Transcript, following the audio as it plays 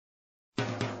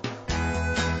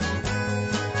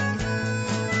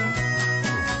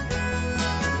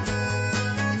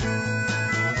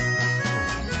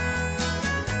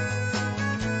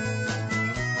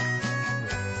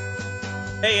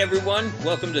Hey everyone,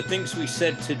 welcome to Things We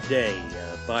Said Today,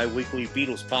 a bi-weekly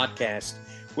Beatles podcast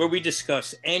where we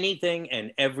discuss anything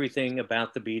and everything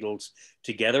about the Beatles,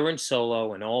 together and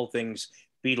solo, and all things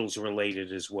Beatles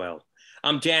related as well.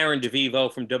 I'm Darren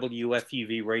DeVivo from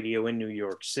WFUV Radio in New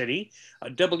York City.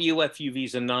 WFUV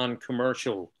is a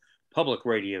non-commercial public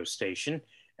radio station,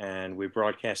 and we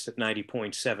broadcast at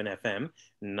 90.7 FM,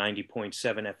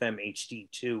 90.7 FM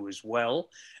HD2 as well.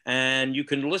 And you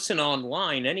can listen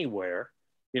online anywhere.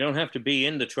 You don't have to be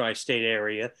in the tri-state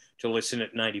area to listen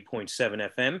at 90.7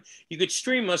 FM. You could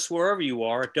stream us wherever you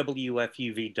are at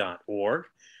WFUV.org.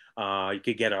 You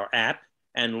could get our app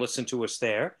and listen to us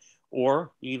there,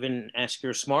 or even ask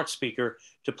your smart speaker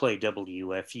to play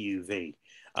WFUV.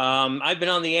 I've been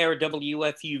on the air at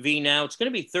WFUV now. It's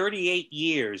going to be 38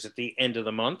 years at the end of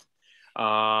the month.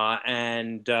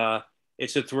 And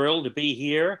it's a thrill to be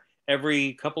here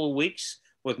every couple of weeks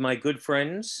with my good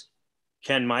friends,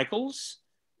 Ken Michaels,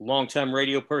 longtime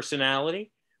radio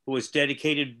personality who has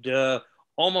dedicated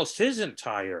almost his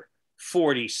entire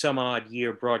 40 some odd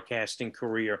year broadcasting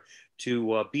career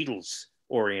to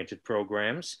Beatles-oriented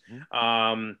programs.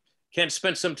 Ken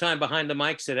spent some time behind the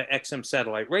mics at XM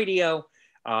Satellite Radio.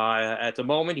 At the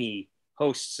moment, he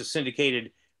hosts a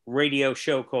syndicated radio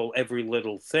show called Every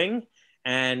Little Thing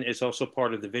and is also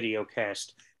part of the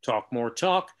videocast Talk More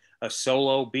Talk, a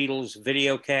solo Beatles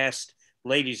videocast.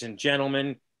 Ladies and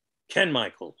gentlemen, Ken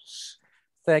Michaels.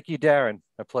 Thank you, Darren.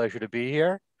 A pleasure to be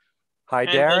here. Hi,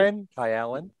 Darren. Hi,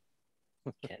 Allan.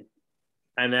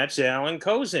 And that's Allan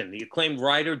Kozinn, the acclaimed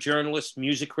writer, journalist,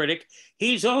 music critic.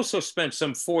 He's also spent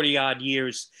some 40-odd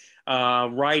years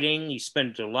writing. He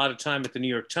spent a lot of time at the New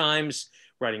York Times,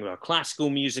 writing about classical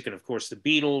music and, of course, the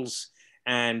Beatles.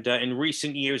 And in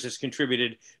recent years has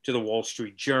contributed to the Wall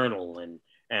Street Journal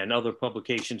and other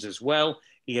publications as well.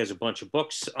 He has a bunch of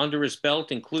books under his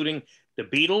belt, including The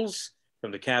Beatles,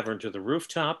 From the Cavern to the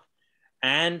Rooftop,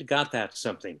 and Got That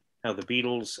Something, How the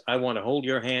Beatles, I Want to Hold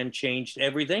Your Hand, Changed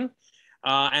Everything.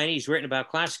 And he's written about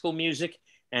classical music,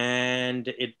 and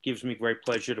it gives me great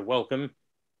pleasure to welcome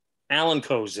Allan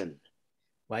Kozinn.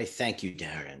 Why, thank you,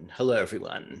 Darren. Hello,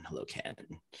 everyone. Hello, Ken.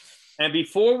 And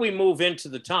before we move into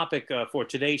the topic for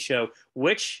today's show,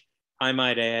 which I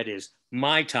might add is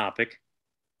my topic,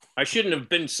 I shouldn't have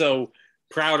been so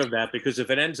proud of that, because if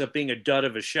it ends up being a dud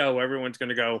of a show, everyone's going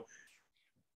to go,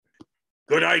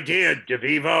 good idea,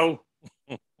 DeVivo,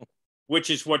 which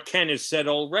is what Ken has said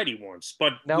already once.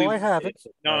 But no, I haven't.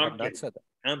 No, I'm not said that.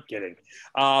 I'm kidding.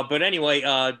 But anyway,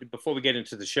 before we get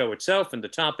into the show itself and the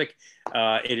topic,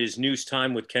 it is news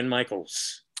time with Ken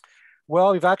Michaels.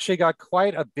 Well, we've actually got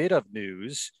quite a bit of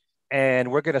news, and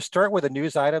we're going to start with a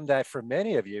news item that for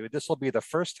many of you, this will be the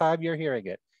first time you're hearing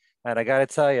it. And I got to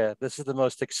tell you, this is the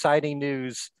most exciting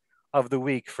news of the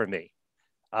week for me.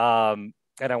 And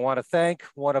I want to thank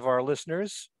one of our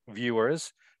listeners,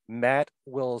 viewers, Matt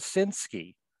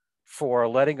Wilsinski, for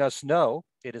letting us know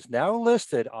it is now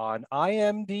listed on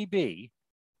IMDb.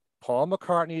 Paul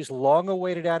McCartney's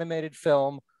long-awaited animated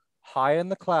film, High in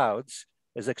the Clouds,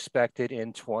 is expected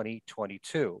in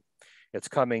 2022. It's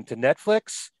coming to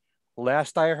Netflix.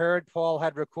 Last I heard, Paul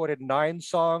had recorded 9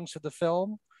 songs for the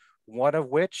film, one of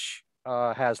which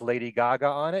has Lady Gaga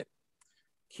on it.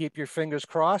 Keep your fingers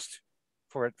crossed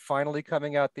for it finally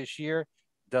coming out this year.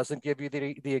 Doesn't give you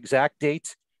the exact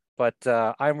date, but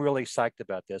I'm really psyched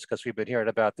about this because we've been hearing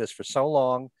about this for so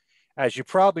long. As you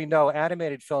probably know,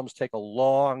 animated films take a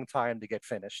long time to get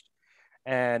finished.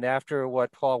 And after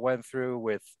what Paul went through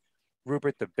with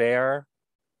Rupert the Bear,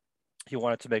 he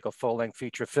wanted to make a full-length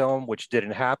feature film, which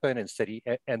didn't happen. Instead, he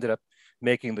ended up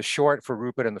making the short for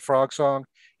Rupert and the Frog Song,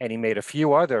 and he made a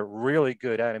few other really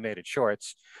good animated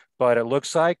shorts. But it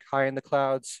looks like High in the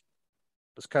Clouds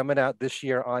is coming out this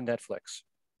year on Netflix.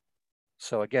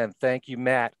 So again, thank you,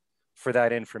 Matt, for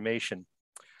that information.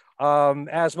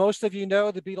 As most of you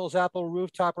know, the Beatles' Apple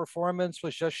Rooftop performance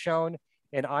was just shown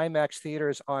in IMAX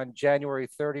theaters on January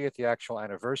 30th, the actual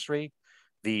anniversary,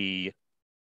 the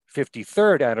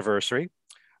 53rd anniversary,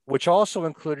 which also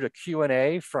included a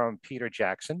Q&A from Peter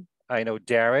Jackson. I know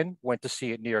Darren went to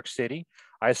see it in New York City.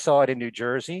 I saw it in New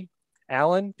Jersey.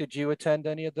 Allan, did you attend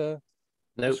any of the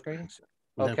screenings?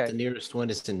 Nope, okay. The nearest one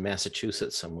is in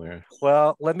Massachusetts somewhere.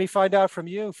 Well, let me find out from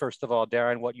you, first of all,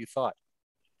 Darren, what you thought.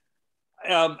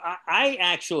 I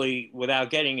actually, without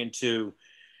getting into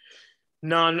a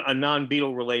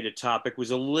non-Beatle related topic,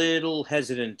 was a little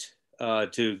hesitant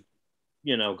to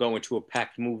go into a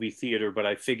packed movie theater, but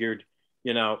I figured,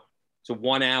 it's a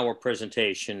 1-hour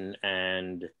presentation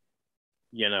and,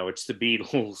 it's the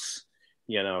Beatles,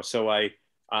 so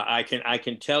I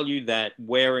can tell you that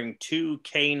wearing 2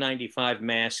 K95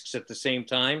 masks at the same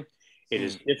time It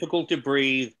is difficult to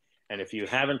breathe. And if you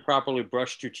haven't properly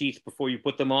brushed your teeth before you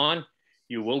put them on,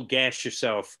 you will gas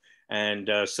yourself. And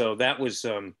so that was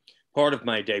part of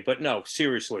my day. But no,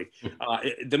 seriously,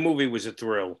 the movie was a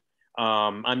thrill.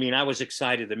 I mean, I was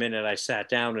excited the minute I sat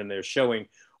down and they're showing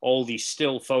all these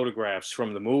still photographs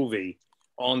from the movie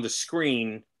on the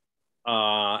screen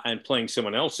and playing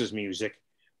someone else's music.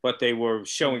 But they were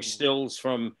showing stills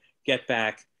from Get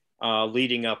Back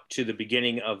leading up to the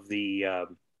beginning of the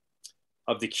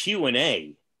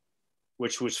Q&A,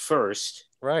 which was first.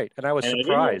 Right. And I was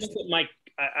surprised.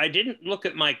 I didn't look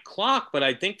at my clock, but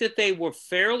I think that they were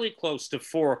fairly close to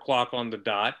 4 o'clock on the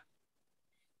dot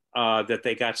that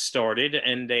they got started.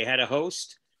 And they had a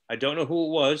host. I don't know who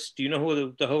it was. Do you know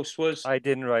who the host was? I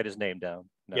didn't write his name down.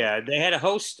 No. Yeah, they had a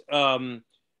host in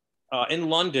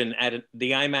London at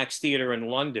the IMAX theater in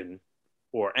London,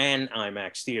 or an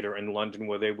IMAX theater in London,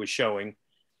 where they were showing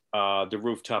the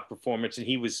rooftop performance. And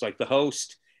he was like the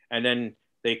host. And then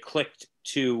they clicked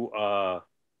to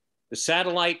the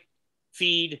satellite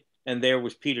feed, and there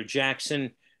was Peter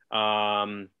Jackson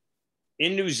in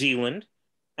New Zealand,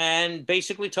 and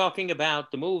basically talking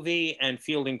about the movie and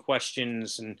fielding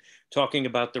questions and talking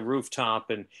about the rooftop.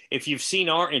 And if you've seen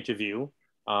our interview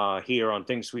here on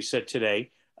Things We Said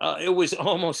Today, it was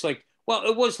almost like, well,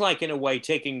 it was like in a way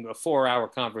taking a 4-hour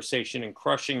conversation and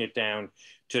crushing it down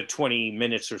to 20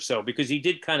 minutes or so, because he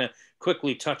did kind of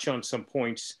quickly touch on some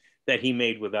points that he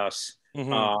made with us.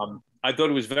 I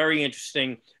thought it was very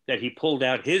interesting that he pulled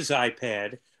out his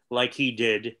iPad like he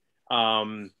did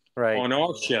on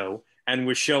our show and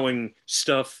was showing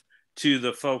stuff to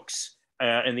the folks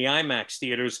in the IMAX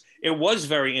theaters. It was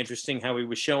very interesting how he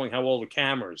was showing how all the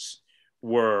cameras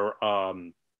were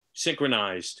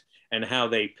synchronized and how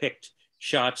they picked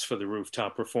shots for the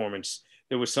rooftop performance.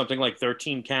 There was something like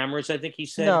 13 cameras, I think he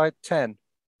said. No, 10.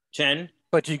 10?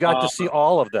 But you got to see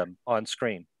all of them on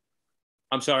screen.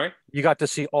 I'm sorry? You got to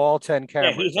see all 10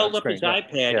 cameras. Yeah, he held up his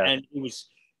iPad and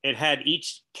it had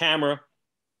each camera,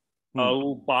 a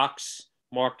little box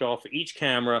marked off each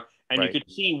camera, and you could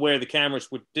see where the cameras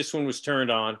would, this one was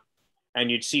turned on, and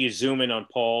you'd see a zoom in on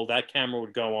Paul. That camera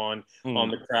would go on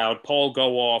the crowd. Paul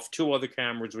go off, 2 other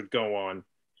cameras would go on,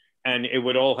 and it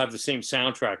would all have the same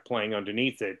soundtrack playing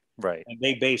underneath it. Right. And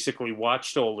they basically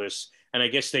watched all this, and I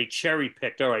guess they cherry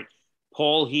picked, all right,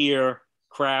 Paul here,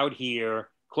 crowd here,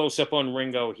 close up on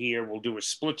Ringo here. We'll do a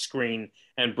split screen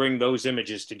and bring those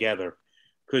images together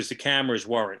because the cameras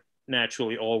weren't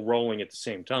naturally all rolling at the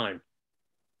same time.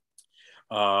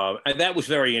 And that was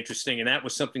very interesting. And that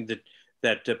was something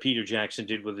that Peter Jackson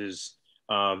did with his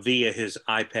via his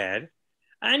iPad.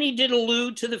 And he did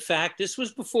allude to the fact, this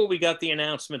was before we got the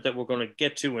announcement that we're going to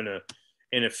get to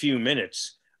in a few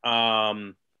minutes.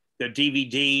 The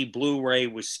DVD, Blu-ray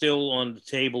was still on the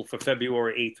table for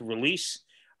February 8th release.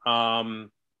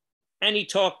 And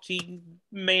he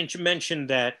mentioned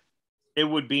that it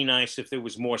would be nice if there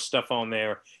was more stuff on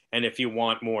there. And if you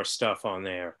want more stuff on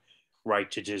there,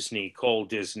 write to Disney, call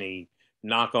Disney,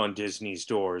 knock on Disney's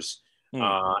doors,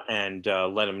 and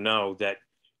let them know that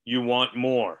you want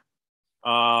more.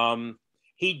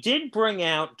 He did bring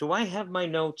out, do I have my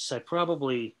notes? I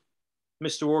probably,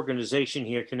 Mr. Organization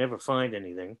here can never find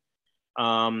anything.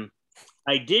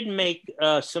 I did make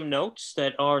some notes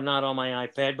that are not on my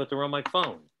iPad, but they're on my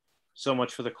phone. So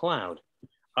much for the cloud.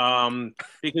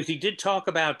 Because he did talk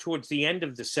about towards the end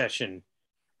of the session,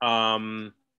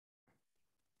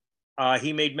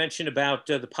 he made mention about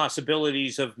the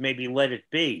possibilities of maybe Let It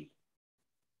Be.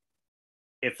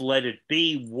 If Let It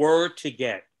Be were to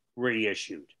get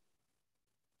reissued,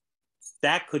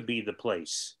 that could be the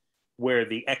place where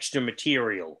the extra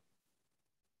material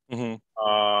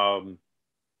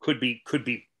could be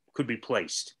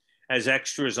placed as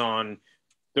extras on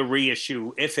the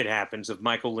reissue, if it happens, of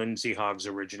Michael Lindsay Hogg's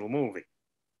original movie.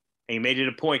 And he made it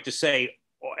a point to say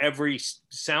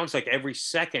sounds like every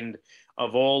second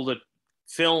of all the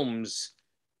films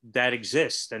that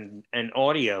exist and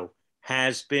audio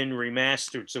has been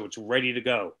remastered, so it's ready to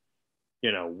go,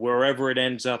 wherever it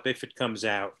ends up, if it comes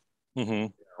out.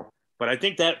 But I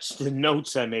think that's the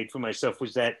notes I made for myself,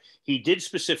 was that he did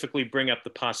specifically bring up the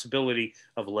possibility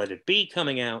of Let It Be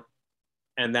coming out,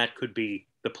 and that could be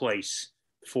the place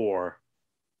for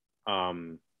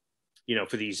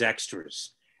for these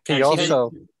extras. He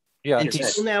also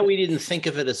until now we didn't think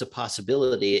of it as a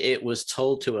possibility. It was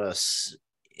told to us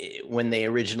when they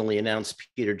originally announced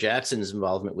Peter Jackson's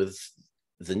involvement with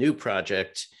the new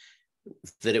project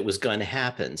that it was going to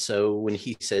happen. So when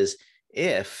he says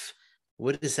if,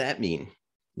 what does that mean?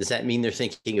 Does that mean they're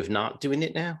thinking of not doing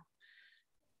it now?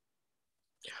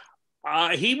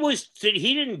 He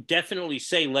didn't definitely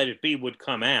say Let It Be would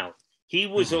come out. he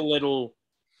was a little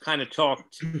kind of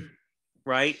talked,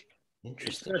 right?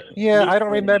 Interesting. Yeah, I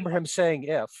don't remember him saying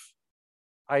if.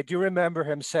 I do remember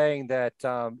him saying that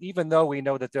even though we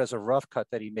know that there's a rough cut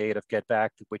that he made of Get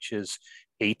Back, which is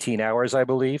 18 hours, I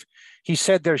believe, he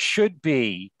said there's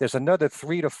another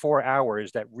 3 to 4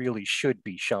 hours that really should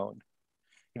be shown.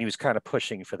 And he was kind of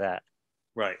pushing for that.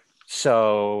 Right.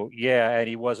 So, yeah, and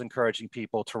he was encouraging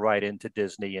people to write into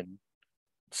Disney and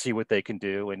see what they can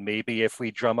do. And maybe if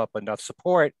we drum up enough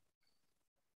support,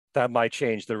 that might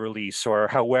change the release or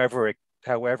however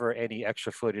any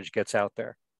extra footage gets out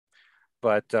there.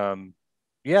 But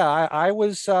yeah, I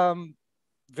was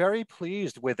very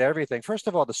pleased with everything. First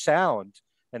of all, the sound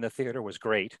in the theater was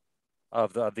great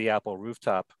of the Apple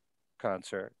rooftop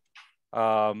concert.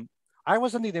 I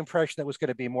was under the impression that it was going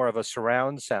to be more of a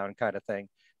surround sound kind of thing.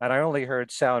 And I only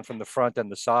heard sound from the front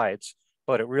and the sides,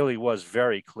 but it really was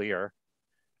very clear.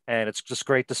 And it's just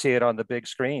great to see it on the big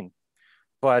screen.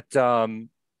 But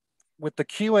with the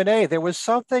Q&A, there was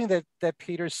something that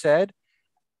Peter said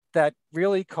that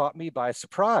really caught me by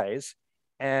surprise.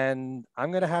 And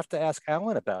I'm going to have to ask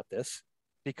Allan about this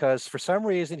because for some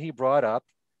reason he brought up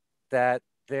that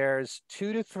there's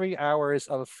 2 to 3 hours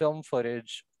of film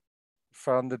footage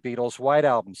from the Beatles' White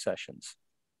Album sessions.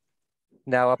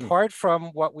 Now, apart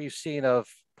from what we've seen of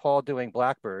Paul doing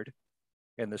Blackbird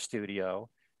in the studio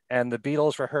and the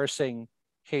Beatles rehearsing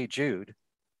Hey Jude,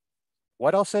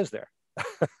 what else is there?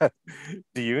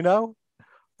 Do you know?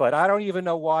 But I don't even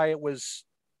know why it was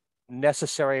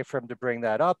necessary for him to bring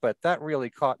that up, but that really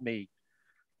caught me,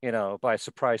 by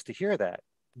surprise to hear that.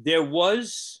 There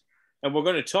was, and we're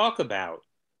going to talk about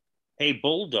Hey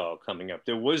Bulldog coming up.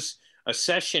 There was a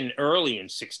session early in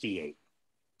 '68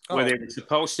 where they were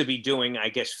supposed to be doing, I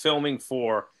guess, filming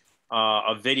for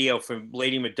a video for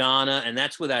Lady Madonna, and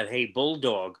that's where that Hey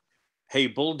Bulldog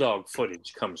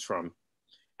footage comes from.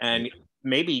 And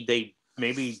maybe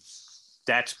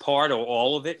that's part or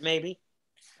all of it, maybe.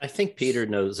 I think Peter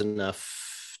knows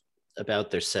enough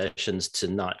about their sessions to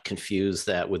not confuse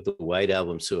that with the White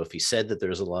Album. So if he said that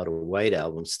there's a lot of White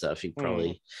Album stuff, he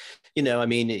probably,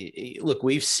 look,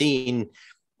 we've seen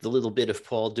the little bit of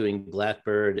Paul doing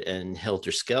Blackbird and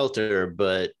Helter Skelter,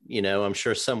 but, I'm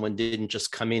sure someone didn't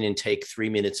just come in and take 3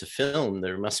 minutes of film.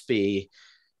 There must be,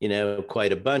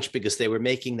 quite a bunch because they were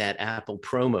making that Apple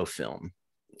promo film.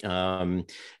 And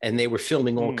they were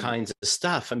filming all kinds of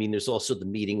stuff. I mean, there's also the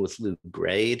meeting with Lou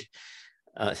Grade,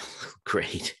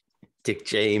 Dick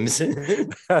James,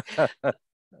 and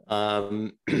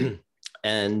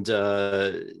and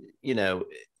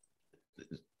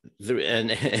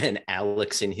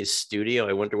Alex in his studio.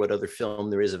 I wonder what other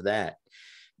film there is of that.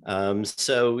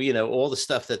 So all the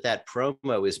stuff that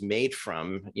promo is made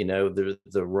from,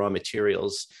 the raw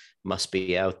materials must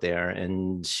be out there,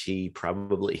 and he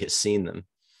probably has seen them.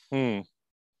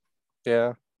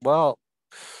 Yeah. Well,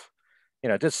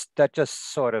 that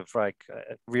just sort of like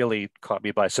really caught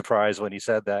me by surprise when he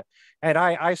said that. And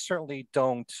I certainly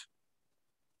don't,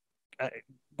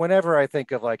 whenever I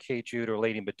think of like Hey Jude or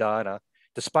Lady Madonna,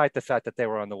 despite the fact that they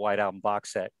were on the White Album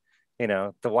box set,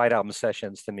 the White Album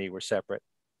sessions to me were separate.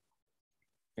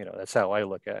 That's how I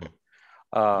look at it.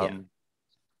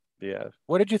 Yeah.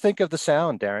 What did you think of the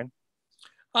sound, Darren?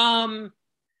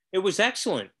 It was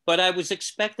excellent, but I was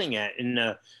expecting it in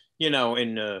a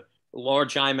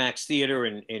large IMAX theater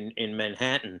in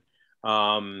Manhattan.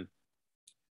 I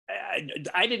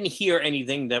didn't hear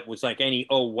anything that was like any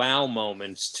oh wow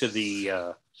moments to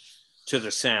the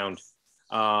sound.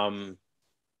 I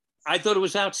thought it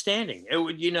was outstanding. It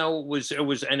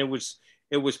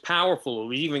was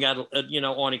powerful. It even got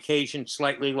on occasion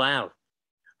slightly loud,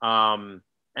 and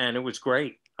it was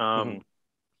great. I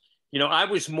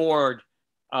was more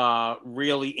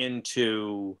really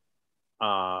into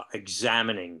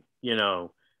examining, the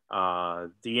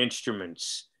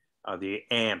instruments, the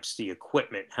amps, the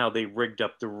equipment, how they rigged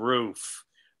up the roof,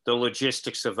 the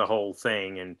logistics of the whole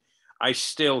thing. And I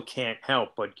still can't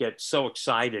help but get so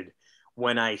excited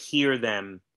when I hear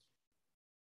them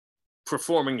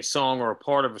performing a song or a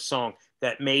part of a song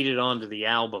that made it onto the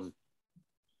album,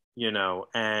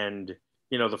 and,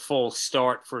 the false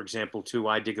start, for example, to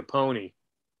I Dig a Pony.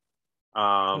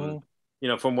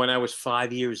 From when I was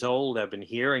 5 years old, I've been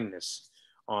hearing this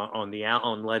on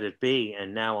Let It Be,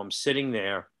 and now I'm sitting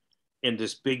there in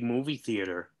this big movie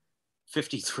theater,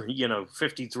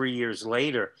 53 years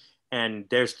later,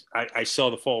 and I saw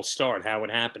the false start, how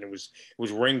it happened. It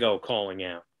was Ringo calling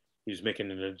out. He was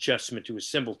making an adjustment to his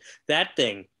cymbals. That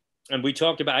thing, and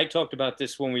I talked about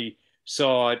this when we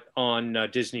saw it on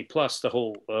Disney Plus, the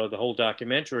whole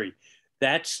documentary.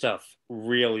 That stuff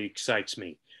really excites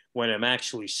me when I'm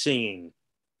actually seeing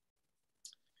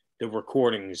the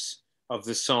recordings of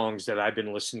the songs that I've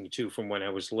been listening to from when I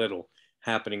was little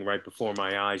happening right before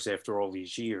my eyes after all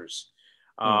these years.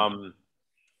 Trying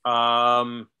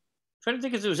to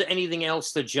think if there was anything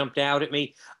else that jumped out at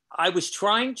me. I was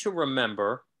trying to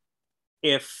remember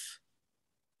if,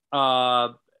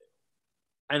 and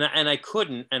I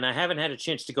couldn't, and I haven't had a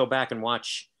chance to go back and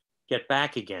watch Get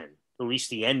Back Again, at least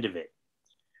the end of it.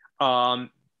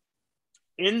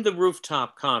 In the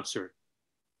rooftop concert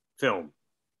film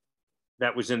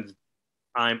that was in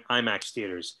IMAX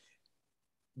theaters,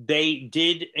 they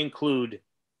did include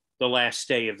the last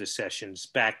day of the sessions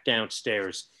back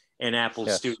downstairs in Apple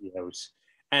Studios.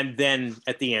 And then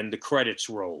at the end, the credits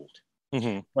rolled.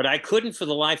 Mm-hmm. But I couldn't for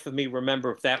the life of me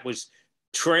remember if that was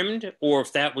trimmed or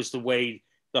if that was the way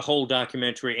the whole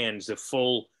documentary ends, the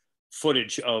full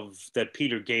footage of that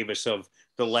Peter gave us of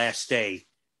the last day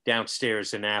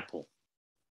downstairs in Apple.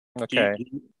 Okay.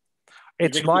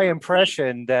 It's my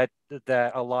impression that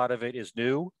a lot of it is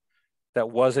new, that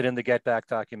wasn't in the Get Back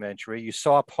documentary. You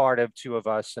saw part of Two of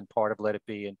Us and part of Let It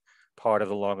Be and part of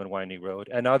The Long and Winding Road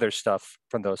and other stuff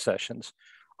from those sessions.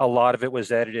 A lot of it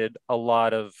was edited, a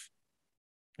lot of,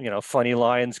 funny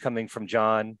lines coming from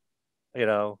John,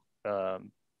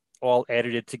 all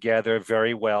edited together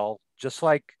very well, just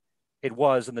like it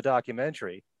was in the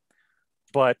documentary.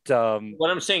 But what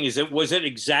I'm saying is, was it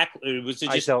just?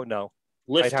 I don't know.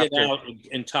 Lifted out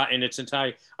in its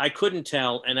entirety. I couldn't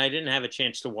tell, and I didn't have a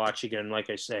chance to watch again, like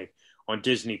I say, on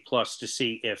Disney Plus to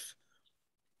see if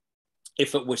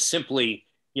it was simply,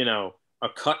 a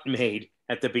cut made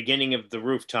at the beginning of the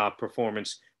rooftop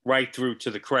performance right through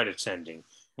to the credits ending,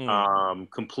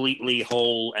 completely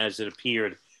whole as it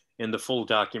appeared in the full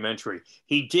documentary.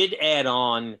 He did add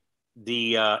on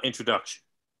the introduction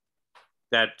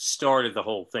that started the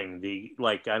whole thing.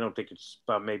 I don't think it's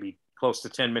about maybe close to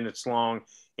 10 minutes long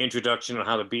introduction on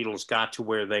how the Beatles got to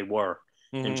where they were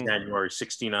in January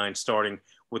 69, starting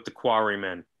with the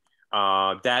Quarrymen.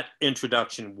 That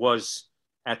introduction was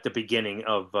at the beginning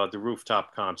of the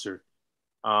rooftop concert,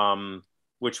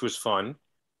 which was fun.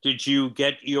 Did you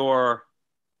get your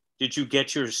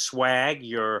swag,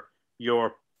 your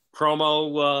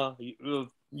promo,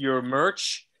 your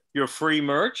merch, your free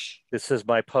merch? This is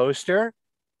my poster.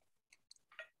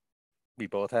 We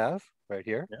both have right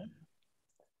here. Yeah.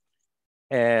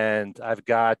 And I've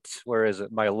got, where is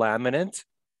it? My laminate.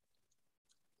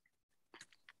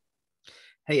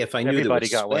 Hey, if I knew there was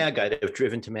swag, I'd have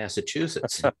driven to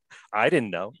Massachusetts. I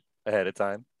didn't know ahead of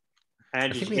time.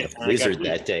 And I think we had a blizzard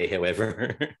that day,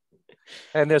 however.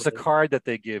 And there's a card that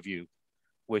they give you,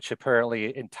 which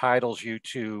apparently entitles you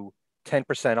to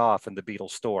 10% off in the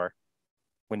Beatles store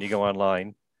when you go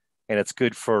online. And it's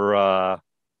good for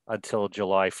until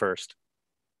July 1st,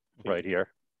 right here.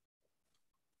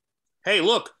 Hey,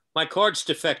 look, my card's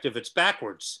defective. It's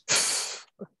backwards.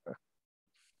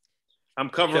 I'm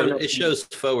covering. It shows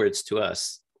forwards to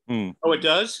us. Oh, it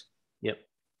does? Yep.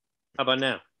 How about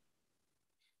now?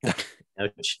 Now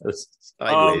it shows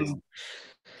sideways.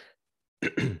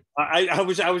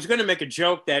 I was going to make a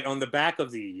joke that on the back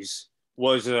of these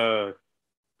was $10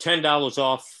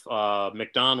 off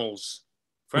McDonald's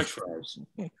French fries.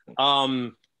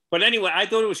 But anyway, I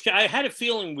thought I had a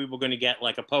feeling we were going to get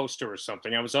like a poster or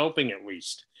something. I was hoping at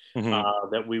least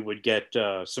that we would get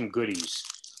some goodies.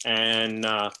 And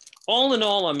all in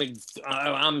all,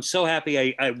 I'm so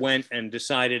happy I went and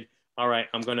decided, all right,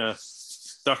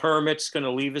 the hermit's going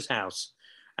to leave his house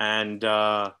and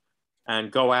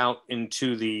go out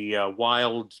into the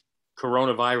wild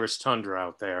coronavirus tundra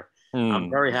out there. I'm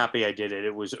very happy I did it.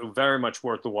 It was very much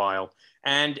worth the while.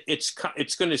 And it's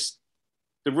going to,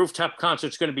 the rooftop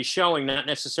concert's going to be showing, not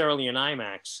necessarily in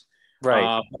IMAX.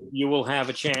 Right. You will have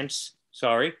a chance.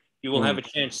 You will have a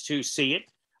chance to see it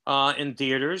in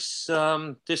theaters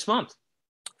this month.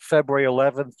 February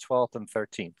 11th, 12th, and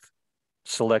 13th.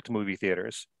 Select movie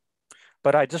theaters.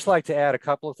 But I'd just like to add a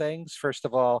couple of things. First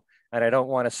of all, and I don't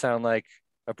want to sound like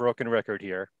a broken record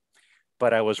here,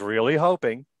 but I was really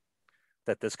hoping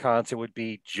that this concert would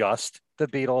be just the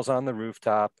Beatles on the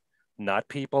rooftop, not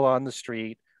people on the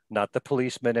street, not the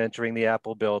policemen entering the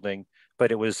Apple building,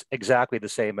 but it was exactly the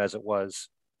same as it was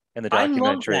in the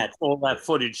documentary. I love all that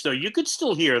footage, though. You could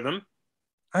still hear them.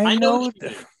 I know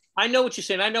what you're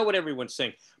saying. I know what everyone's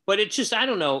saying. But it just, I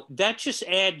don't know, that just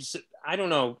adds, I don't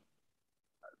know,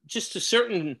 just a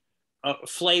certain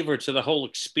flavor to the whole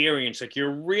experience. Like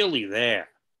you're really there.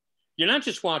 You're not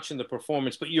just watching the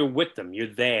performance, but you're with them. You're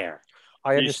there.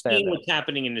 I understand. You're seeing what's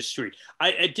happening in the street.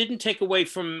 It didn't take away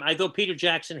from, I thought Peter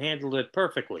Jackson handled it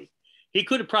perfectly. He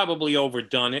could have probably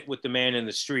overdone it with the man in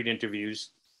the street interviews.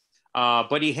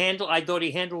 But I thought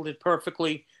he handled it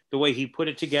perfectly, the way he put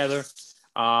it together.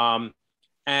 And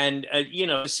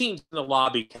the scenes in the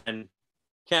lobby can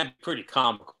be pretty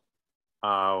comical.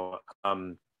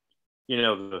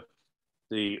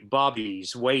 The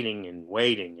Bobby's waiting and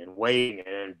waiting and waiting,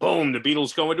 and boom, the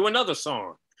Beatles go into another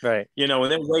song. Right. And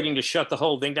they're waiting to shut the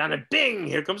whole thing down, and bing,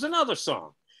 here comes another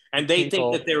song. And they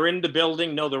think that they're in the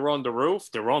building. No, they're on the roof.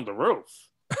 They're on the roof.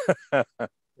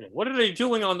 What are they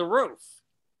doing on the roof?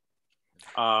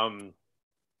 And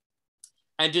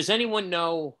does anyone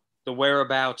know the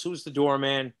whereabouts? Who's the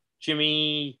doorman?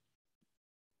 Jimmy?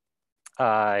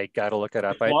 I got to look it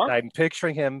up. I'm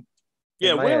picturing him.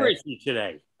 Yeah, where is he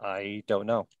today? I don't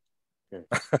know.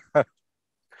 Okay.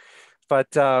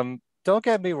 But don't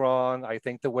get me wrong. I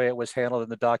think the way it was handled in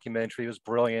the documentary was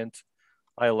brilliant.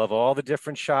 I love all the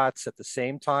different shots at the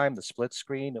same time, the split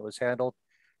screen it was handled.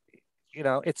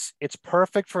 It's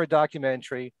perfect for a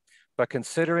documentary, but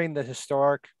considering the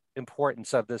historic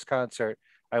importance of this concert,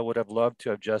 I would have loved to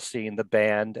have just seen the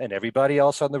band and everybody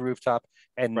else on the rooftop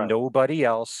and nobody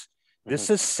else. This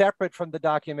is separate from the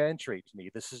documentary to me.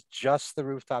 This is just the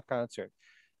rooftop concert.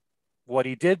 What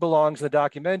he did belongs in the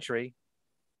documentary,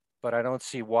 but I don't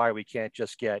see why we can't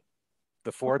just get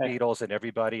the four Beatles and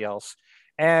everybody else.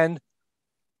 And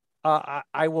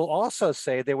I will also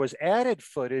say there was added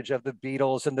footage of the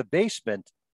Beatles in the basement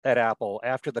at Apple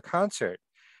after the concert.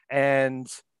 And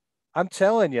I'm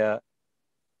telling you,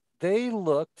 they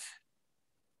looked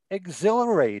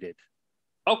exhilarated.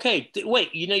 Okay,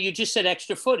 wait, you just said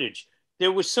extra footage.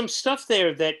 There was some stuff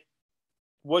there that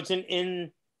wasn't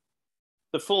in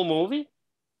the full movie?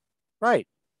 Right.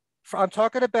 I'm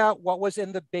talking about what was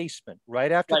in the basement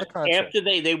right after the concert. After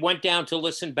they went down to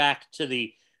listen back to to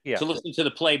listen to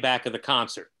the playback of the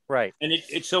concert. Right.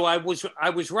 And so I was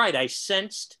right. I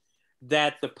sensed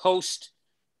that the post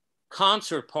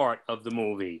concert part of the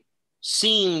movie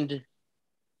seemed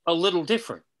a little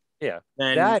different. Yeah.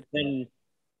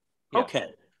 Okay.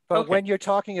 But when you're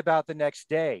talking about the next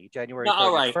day, January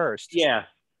 31st,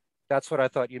 that's what I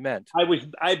thought you meant.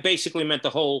 I basically meant the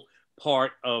whole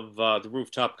part of the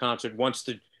rooftop concert once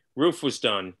the roof was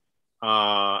done,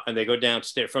 and they go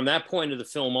downstairs. From that point of the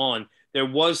film on, there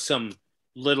was some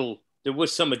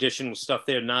additional stuff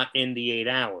there, not in the 8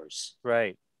 hours.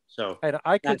 Right. So, and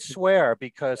I could swear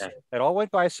because it all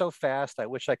went by so fast. I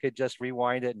wish I could just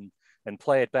rewind it and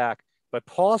play it back. But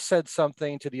Paul said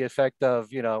something to the effect of,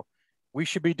 we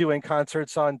should be doing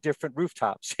concerts on different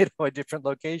rooftops, at different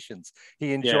locations.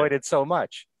 He enjoyed it so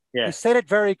much. Yeah. He said it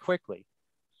very quickly.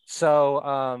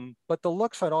 So, but the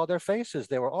looks on all their faces,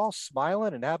 they were all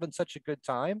smiling and having such a good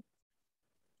time.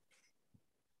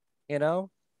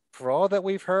 For all that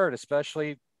we've heard,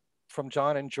 especially from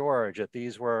John and George, that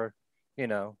these were,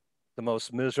 the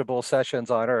most miserable sessions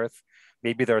on earth.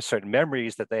 Maybe there are certain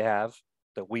memories that they have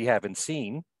that we haven't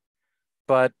seen,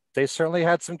 but they certainly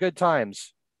had some good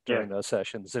times during those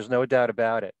sessions. There's no doubt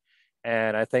about it.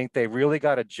 And I think they really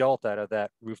got a jolt out of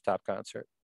that rooftop concert.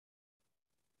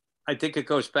 I think it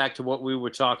goes back to what we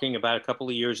were talking about a couple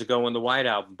of years ago when the White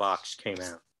Album box came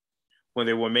out, when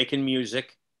they were making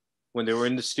music, when they were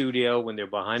in the studio, when they're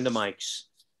behind the mics,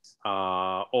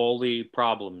 all the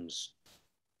problems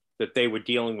that they were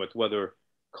dealing with, whether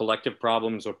collective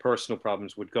problems or personal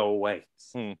problems, would go away.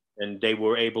 And they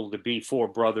were able to be four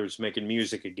brothers making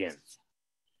music again.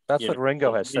 That's what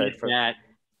Ringo has said. That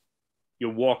you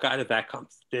walk out of that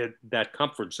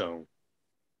comfort zone,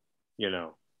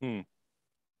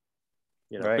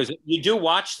 because you do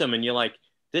watch them and you're like,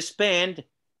 this band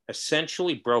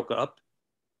essentially broke up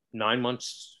 9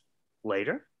 months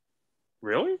later.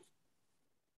 Really?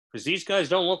 Because these guys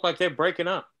don't look like they're breaking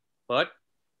up, but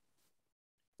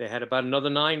they had about another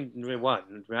 9. What?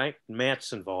 Right?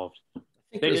 Matt's involved.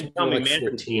 They didn't tell me Matt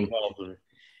was involved.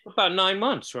 About 9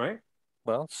 months, right?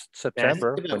 Well,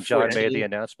 September when John made the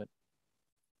announcement.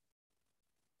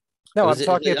 No, I'm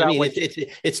talking about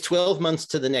it's 12 months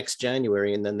to the next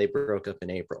January, and then they broke up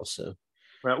in April. So,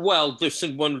 right. Well, this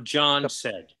is when John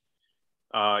said,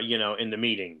 in the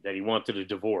meeting that he wanted a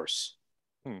divorce.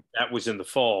 That was in the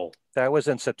fall. That was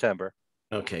in September.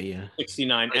 Okay, yeah.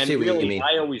 69. And really,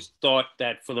 I always thought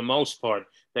that for the most part,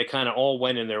 they kind of all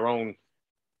went in their own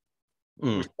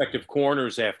respective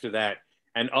corners after that.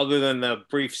 And other than the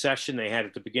brief session they had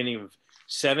at the beginning of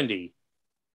 70,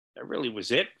 that really was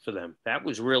it for them. That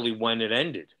was really when it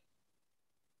ended.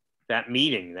 That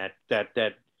meeting,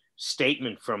 that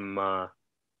statement from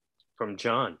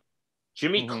John.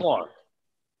 Jimmy Clark,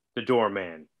 the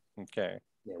doorman. Okay.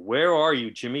 Yeah, where are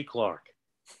you, Jimmy Clark?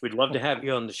 We'd love to have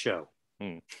you on the show.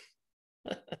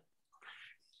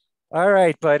 All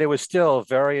right, but it was still a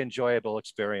very enjoyable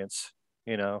experience,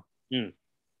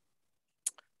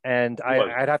 And What?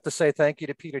 I'd have to say thank you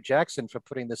to Peter Jackson for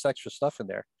putting this extra stuff in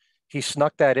there. He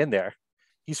snuck that in there.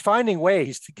 He's finding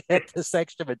ways to get this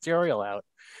extra material out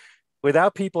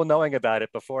without people knowing about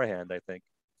it beforehand, I think.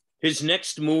 His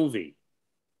next movie,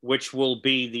 which will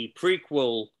be the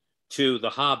prequel to The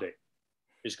Hobbit,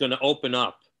 is going to open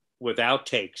up with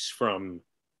outtakes from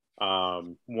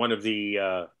one of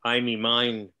the I Me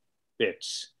Mine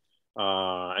bits.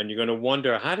 And you're going to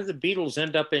wonder, how did the Beatles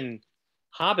end up in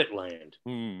Hobbit land?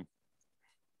 There's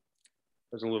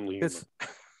a little humor.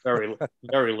 Very,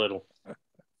 very little.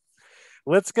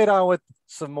 Let's get on with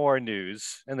some more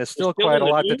news. And there's still quite a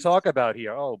lot to talk about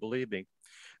here. Oh, believe me.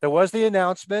 There was the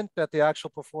announcement that the actual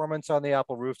performance on the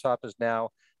Apple rooftop is now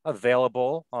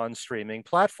available on streaming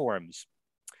platforms.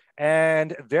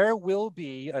 And there will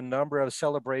be a number of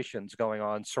celebrations going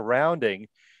on surrounding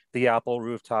the Apple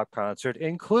rooftop concert,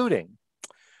 including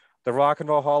the Rock and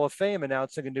Roll Hall of Fame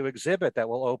announcing a new exhibit that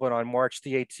will open on March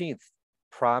the 18th,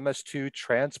 promised to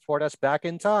transport us back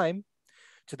in time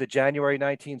to the January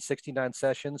 1969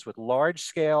 sessions with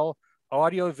large-scale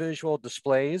audio-visual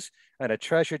displays and a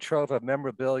treasure trove of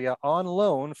memorabilia on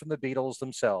loan from the Beatles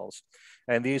themselves.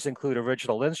 And these include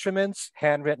original instruments,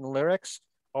 handwritten lyrics,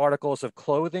 articles of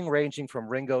clothing ranging from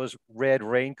Ringo's red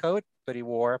raincoat that he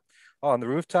wore on the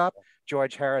rooftop,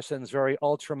 George Harrison's very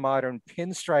ultra-modern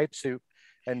pinstripe suit,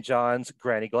 and John's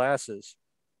granny glasses.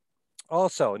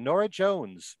 Also, Norah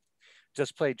Jones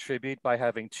just played tribute by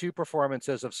having 2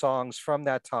 performances of songs from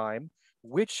that time,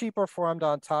 which she performed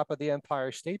on top of the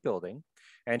Empire State Building.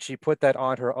 And she put that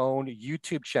on her own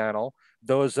YouTube channel,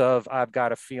 those of I've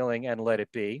Got a Feeling and Let It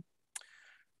Be.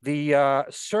 The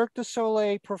Cirque du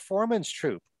Soleil performance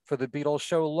troupe for the Beatles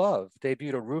show Love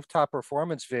debuted a rooftop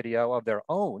performance video of their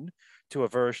own to a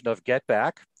version of Get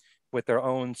Back with their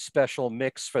own special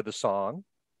mix for the song.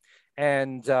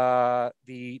 And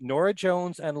the Norah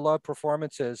Jones and Love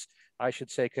performances, I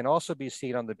should say, can also be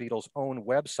seen on the Beatles' own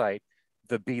website,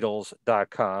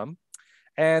 thebeatles.com.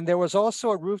 And there was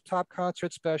also a rooftop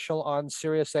concert special on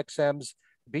SiriusXM's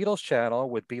Beatles channel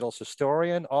with Beatles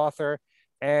historian, author,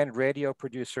 and radio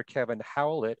producer Kevin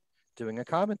Howlett doing a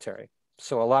commentary.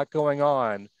 So a lot going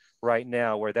on right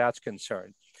now where that's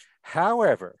concerned.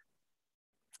 However,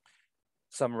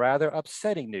 some rather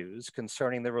upsetting news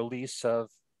concerning the release of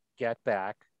Get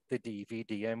Back, the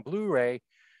DVD and Blu-ray,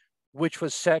 which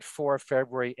was set for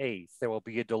February 8th. There will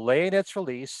be a delay in its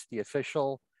release.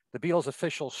 The Beatles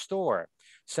official store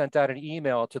sent out an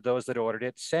email to those that ordered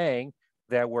it saying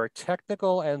there were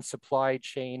technical and supply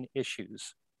chain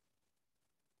issues.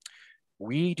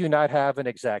 We do not have an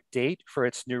exact date for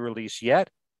its new release yet,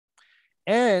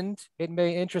 and it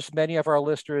may interest many of our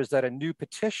listeners that a new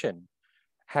petition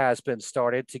has been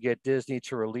started to get Disney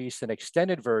to release an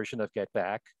extended version of Get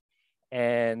Back,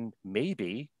 and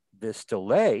maybe this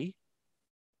delay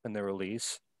in the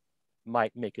release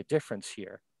might make a difference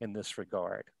here in this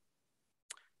regard.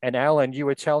 And Allan, you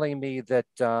were telling me that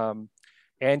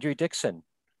Andrew Dixon,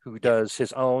 who does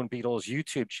his own Beatles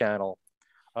YouTube channel,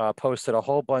 posted a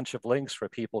whole bunch of links where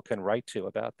people can write to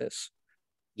about this.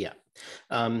 Yeah.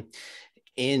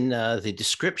 In the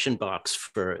description box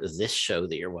for this show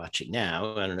that you're watching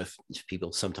now, I don't know if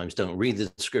people sometimes don't read the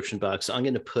description box, I'm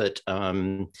going to put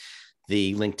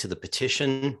the link to the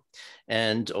petition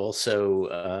and also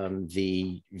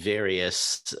the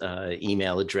various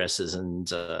email addresses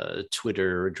and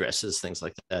Twitter addresses, things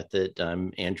like that, that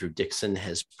Andrew Dixon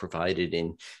has provided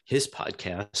in his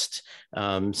podcast.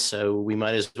 So we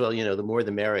might as well, the more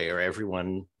the merrier.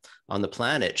 Everyone on the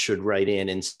planet should write in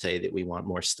and say that we want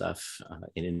more stuff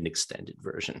in an extended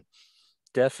version.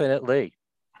 Definitely.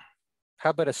 How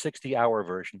about a 60-hour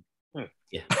version?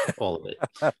 Yeah, all of it.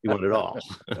 You want it all.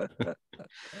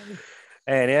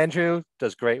 And Andrew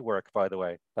does great work, by the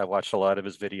way. I watched a lot of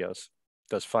his videos.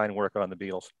 Does fine work on the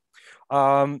Beatles.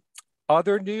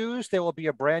 Other news, there will be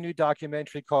a brand new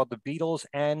documentary called The Beatles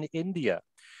and India,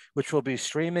 which will be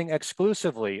streaming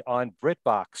exclusively on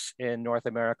BritBox in North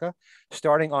America,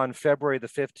 starting on February the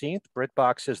 15th.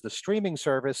 BritBox is the streaming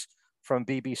service from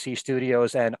BBC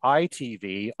Studios and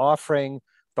ITV, offering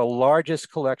the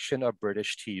largest collection of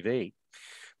British TV.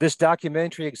 This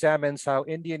documentary examines how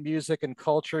Indian music and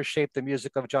culture shaped the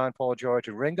music of John, Paul, George,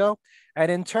 and Ringo,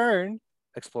 and in turn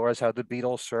explores how the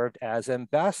Beatles served as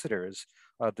ambassadors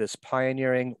of this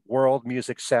pioneering world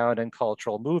music sound and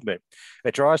cultural movement.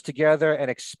 It draws together an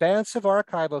expansive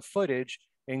archive of footage,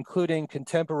 including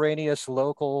contemporaneous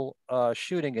local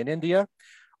shooting in India,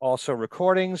 also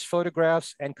recordings,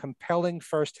 photographs, and compelling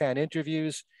firsthand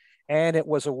interviews. And it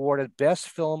was awarded Best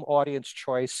Film Audience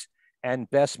Choice and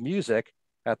Best Music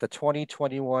at the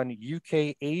 2021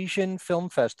 UK Asian Film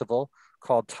Festival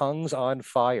called Tongues on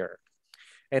Fire.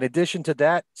 In addition to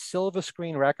that, Silva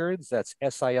Screen Records, that's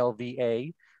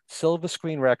SILVA, Silva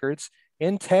Screen Records,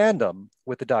 in tandem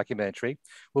with the documentary,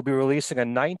 will be releasing a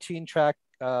 19-track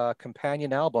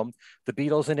companion album, The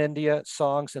Beatles in India,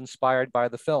 Songs Inspired by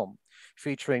the Film,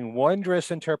 featuring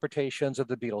wondrous interpretations of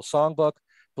the Beatles songbook,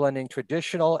 blending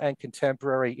traditional and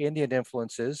contemporary Indian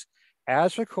influences,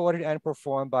 as recorded and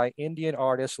performed by Indian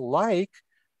artists like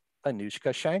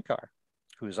Anushka Shankar,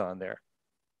 who's on there.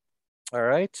 All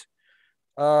right.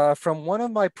 From one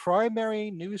of my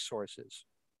primary news sources,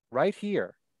 right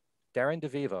here, Darren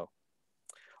DeVivo,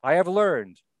 I have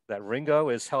learned that Ringo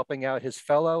is helping out his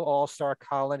fellow all-star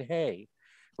Colin Hay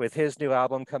with his new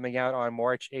album coming out on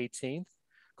March 18th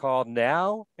called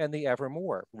Now and the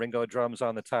Evermore. Ringo drums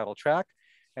on the title track,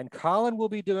 and Colin will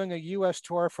be doing a US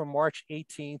tour from March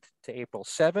 18th to April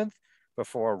 7th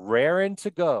before raring to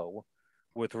go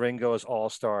with Ringo's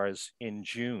All-Stars in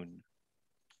June.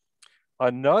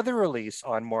 Another release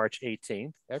on March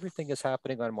 18th. Everything is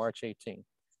happening on March 18th.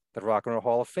 The Rock and Roll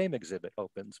Hall of Fame exhibit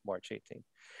opens March 18th.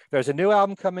 There's a new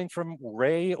album coming from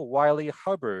Ray Wiley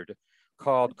Hubbard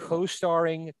called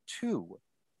Co-Starring 2,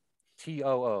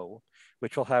 T-O-O,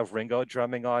 which will have Ringo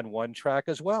drumming on one track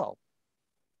as well.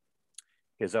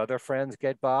 His other friends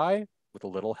get by with a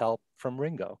little help from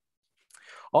Ringo.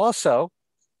 Also,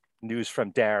 news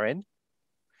from Darren,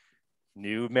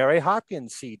 new Mary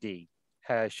Hopkins CD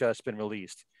has just been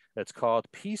released. It's called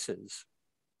Pieces.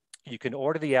 You can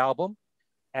order the album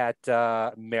at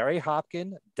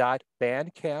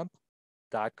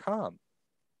maryhopkin.bandcamp.com.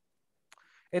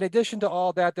 In addition to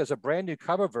all that, there's a brand new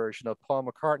cover version of Paul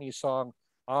McCartney's song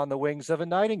On the Wings of a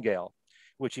Nightingale,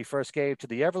 which he first gave to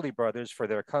the Everly Brothers for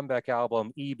their comeback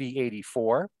album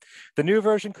EB84. The new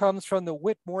version comes from the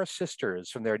Whitmore sisters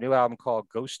from their new album called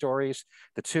Ghost Stories.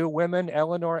 The two women,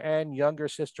 Eleanor and younger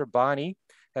sister Bonnie,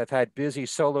 have had busy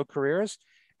solo careers,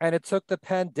 and it took the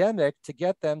pandemic to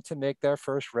get them to make their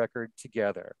first record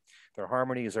together. Their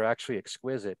harmonies are actually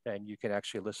exquisite, and you can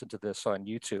actually listen to this on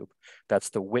YouTube. That's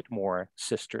the Whitmore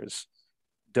sisters,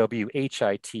 Whitmore.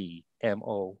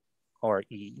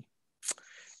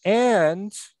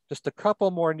 And just a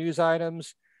couple more news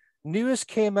items. News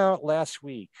came out last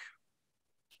week.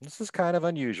 This is kind of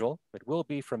unusual. It will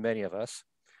be for many of us,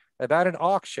 about an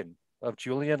auction of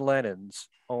Julian Lennon's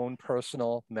own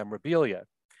personal memorabilia.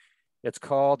 It's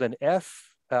called an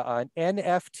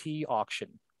NFT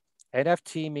auction.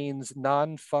 NFT means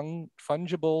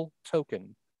non-fungible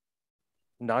token.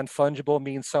 Non-fungible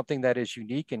means something that is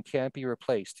unique and can't be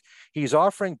replaced. He's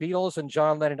offering Beatles and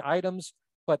John Lennon items,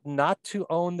 but not to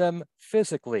own them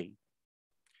physically.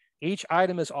 Each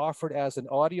item is offered as an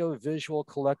audio-visual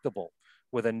collectible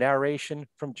with a narration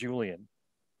from Julian.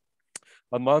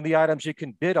 Among the items you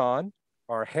can bid on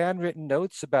are handwritten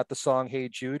notes about the song Hey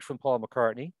Jude from Paul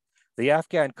McCartney, the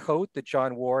Afghan coat that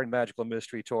John wore in Magical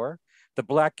Mystery Tour, the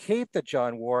black cape that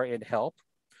John wore in Help,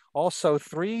 also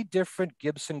 3 different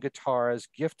Gibson guitars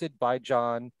gifted by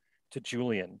John to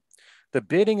Julian. The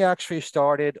bidding actually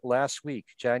started last week,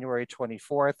 January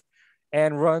 24th,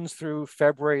 and runs through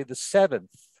February the 7th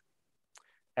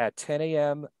at 10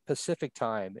 a.m. Pacific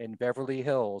time in Beverly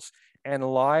Hills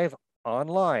and live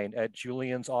online at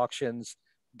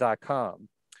juliansauctions.com.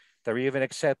 They're even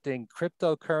accepting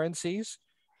cryptocurrencies.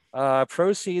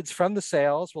 Proceeds from the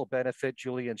sales will benefit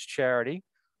Julian's charity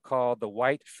called the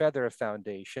White Feather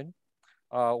Foundation.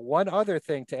 One other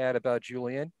thing to add about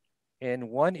Julian, in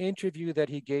one interview that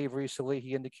he gave recently,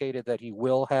 he indicated that he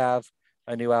will have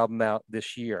a new album out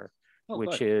this year,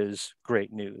 which is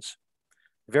great news.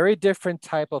 Very different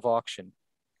type of auction.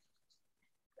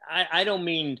 I don't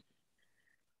mean,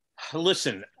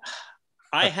 listen,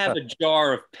 I have a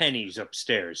jar of pennies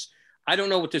upstairs. I don't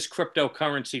know what this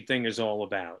cryptocurrency thing is all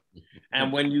about.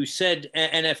 And when you said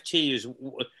NFT is,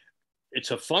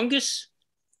 it's a fungus?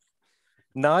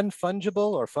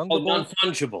 Non-fungible or fungible? Oh,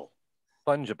 non-fungible.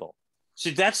 Fungible.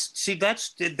 See,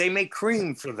 they make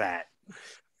cream for that.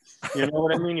 You know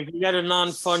what I mean? If you got a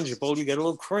non-fungible, you get a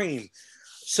little cream.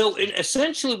 So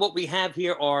essentially what we have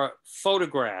here are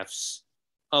photographs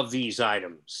of these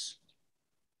items.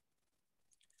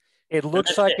 It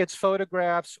looks like it's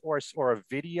photographs or a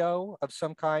video of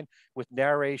some kind with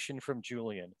narration from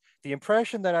Julian. The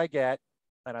impression that I get,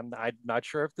 and I'm not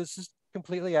sure if this is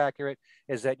completely accurate,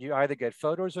 is that you either get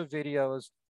photos or videos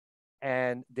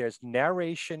and there's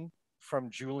narration from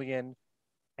Julian.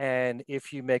 And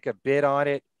if you make a bid on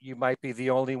it, you might be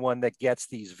the only one that gets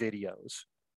these videos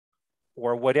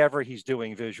or whatever he's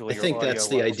doing visually. I think that's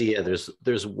the idea. There's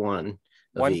one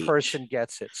person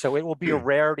gets it. So it will be a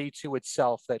rarity to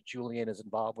itself that Julian is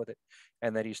involved with it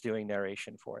and that he's doing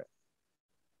narration for it.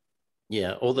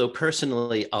 Yeah, although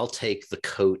personally, I'll take the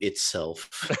coat itself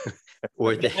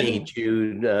or the Hey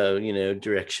Jude,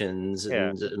 directions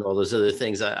and all those other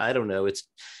things. I don't know.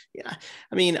 Yeah,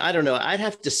 I mean, I don't know. I'd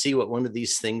have to see what one of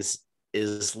these things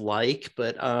is like,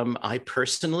 but I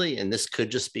personally, and this could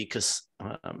just be because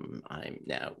I'm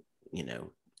now, a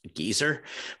geezer,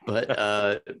 but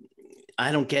I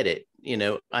don't get it.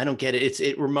 I don't get it.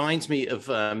 It reminds me of,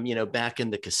 back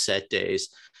in the cassette days,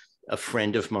 a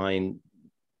friend of mine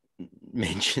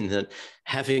mentioned that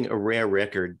having a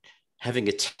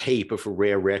tape of a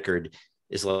rare record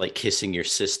is like kissing your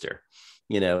sister.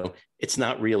 It's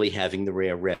not really having the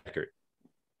rare record.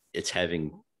 It's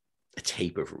having a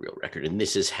tape of a real record. And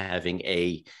this is having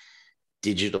a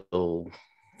digital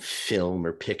film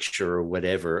or picture or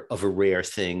whatever of a rare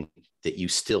thing that you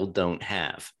still don't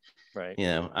have. Right.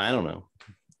 I don't know.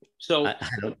 So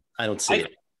I don't see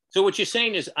it. So what you're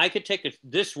saying is I could take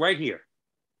this right here.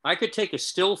 I could take a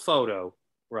still photo,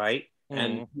 right,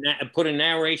 and put a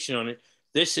narration on it.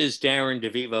 This is Darren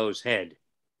DeVivo's head.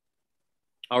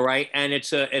 All right, and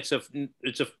it's a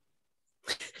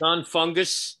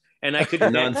non-fungus, and I could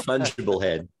non-fungible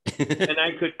head, and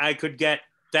I could get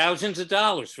thousands of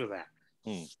dollars for that.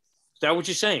 Is that what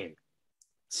you're saying?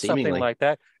 Seemingly. Something like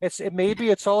that. Maybe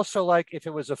it's also like if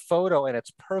it was a photo and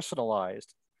it's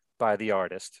personalized by the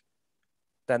artist,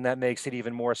 then that makes it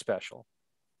even more special.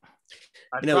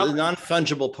 The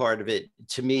non-fungible part of it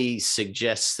to me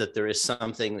suggests that there is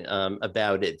something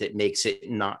about it that makes it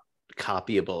not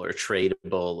copyable or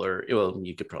tradable, or well,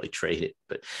 you could probably trade it,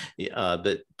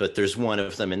 but there's one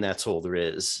of them and that's all there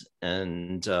is.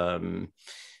 And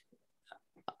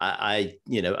I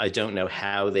don't know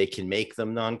how they can make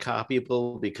them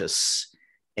non-copyable, because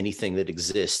anything that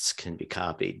exists can be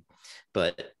copied,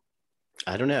 but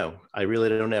I don't know. I really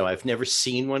don't know. I've never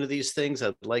seen one of these things.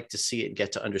 I'd like to see it and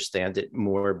get to understand it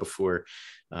more before,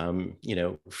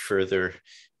 further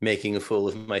making a fool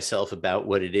of myself about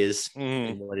what it is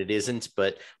and what it isn't.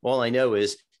 But all I know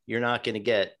is you're not going to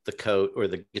get the coat or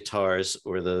the guitars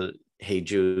or the Hey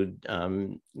Jude,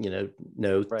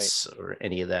 notes or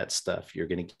any of that stuff. You're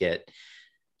going to get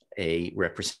a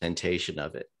representation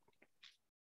of it.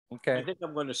 Okay. I think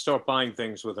I'm going to start buying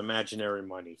things with imaginary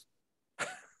money.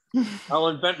 I'll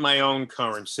invent my own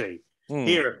currency.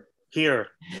 Here.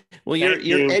 Well,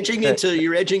 you're edging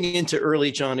into early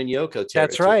John and Yoko territory.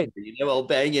 That's right. I'll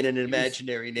bang in an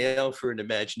imaginary nail for an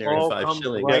imaginary $5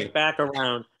 shilling. Right back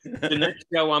around. The next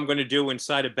show I'm going to do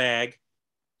inside a bag.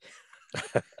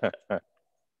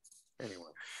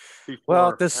 Anyway.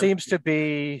 Well, this seems to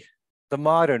be the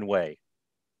modern way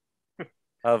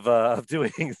of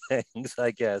doing things,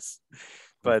 I guess.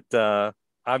 But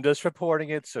I'm just reporting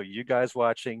it so you guys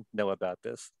watching know about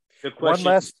this. The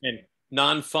question is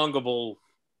non-fungible,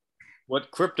 what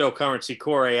cryptocurrency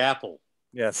core Apple?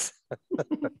 Yes.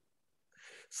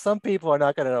 Some people are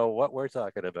not going to know what we're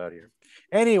talking about here.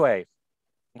 Anyway,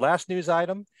 last news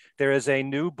item. There is a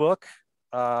new book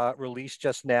released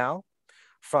just now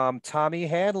from Tommy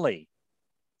Hanley,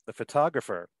 the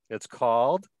photographer. It's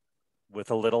called With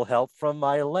a Little Help from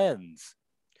My Lens,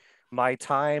 My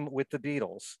Time with the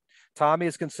Beatles. Tommy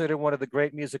is considered one of the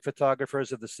great music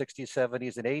photographers of the 60s,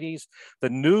 70s, and 80s. The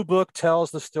new book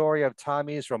tells the story of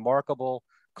Tommy's remarkable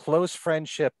close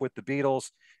friendship with the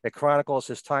Beatles. It chronicles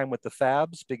his time with the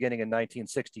Fabs beginning in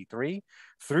 1963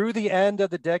 through the end of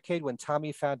the decade when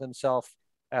Tommy found himself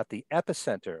at the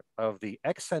epicenter of the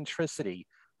eccentricity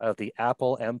of the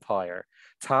Apple empire.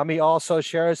 Tommy also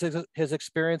shares his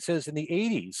experiences in the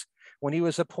 80s when he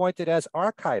was appointed as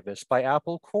archivist by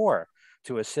Apple Corps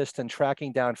to assist in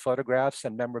tracking down photographs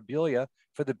and memorabilia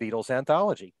for the Beatles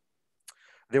anthology.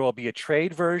 There will be a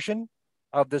trade version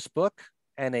of this book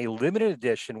and a limited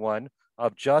edition one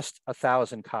of just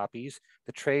 1,000 copies.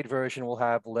 The trade version will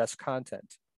have less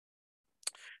content.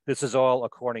 This is all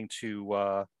according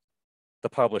to the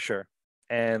publisher.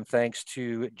 And thanks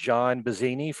to John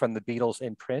Bazzini from the Beatles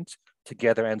in Print,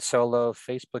 Together and Solo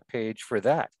Facebook page for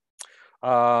that.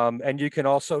 And you can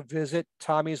also visit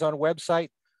Tommy's on website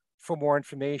for more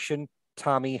information,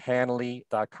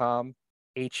 TommyHanley.com,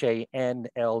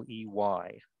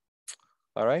 Hanley.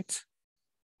 All right.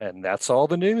 And that's all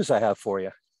the news I have for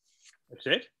you. That's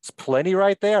it? It's plenty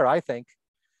right there, I think.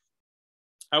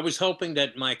 I was hoping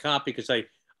that my copy, because I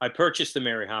purchased the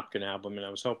Mary Hopkin album, and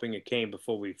I was hoping it came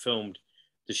before we filmed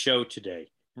the show today.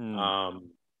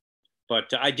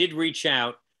 But I did reach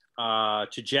out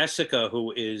to Jessica,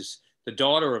 who is the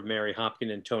daughter of Mary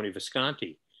Hopkin and Tony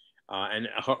Visconti, and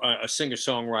a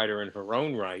singer-songwriter in her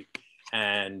own right.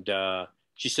 And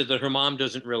she said that her mom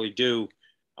doesn't really do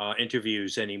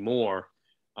interviews anymore,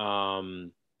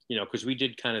 because we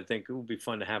did kind of think it would be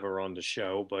fun to have her on the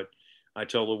show, but I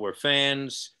told her we're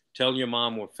fans. Tell your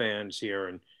mom we're fans here,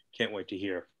 and can't wait to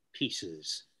hear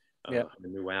Pieces, Yeah. the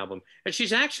new album. And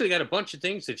she's actually got a bunch of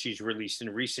things that she's released in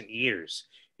recent years.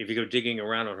 If you go digging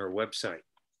around on her website,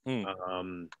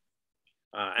 and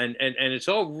it's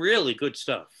all really good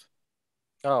stuff.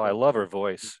 Oh, I love her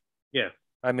voice. Yeah.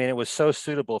 I mean, it was so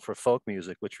suitable for folk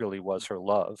music, which really was her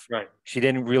love. Right. She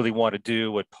didn't really want to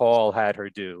do what Paul had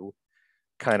her do,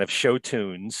 kind of show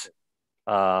tunes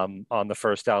on the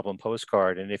first album,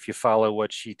 Postcard. And if you follow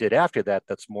what she did after that,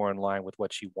 that's more in line with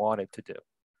what she wanted to do.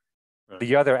 Right.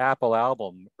 The other Apple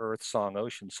album, Earth Song,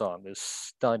 Ocean Song, is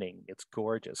stunning. It's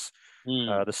gorgeous.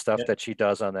 The stuff that she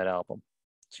does on that album.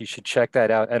 So you should check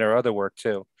that out, and her other work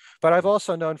too. But I've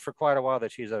also known for quite a while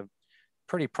that she's a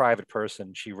pretty private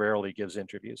person. She rarely gives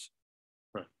interviews.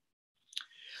 Right.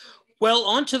 Well,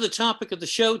 on to the topic of the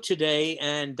show today,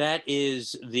 and that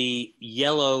is the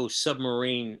Yellow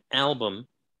Submarine album,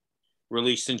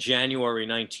 released in January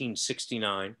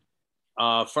 1969.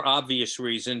 For obvious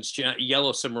reasons,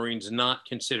 Yellow Submarine's not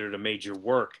considered a major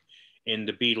work in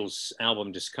the Beatles'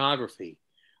 album discography.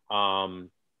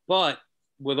 But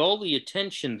with all the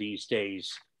attention these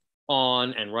days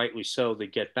on, and rightly so, the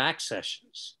Get Back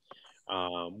sessions,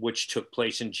 which took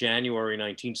place in January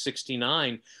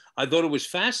 1969, I thought it was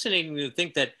fascinating to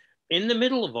think that in the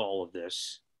middle of all of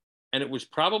this, and it was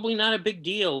probably not a big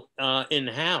deal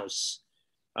in-house,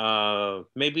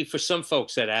 maybe for some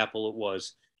folks at Apple it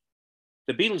was,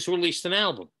 the Beatles released an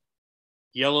album,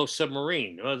 Yellow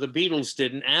Submarine. The Beatles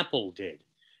didn't, Apple did.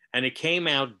 And it came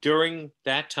out during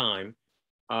that time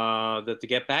that the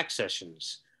Get Back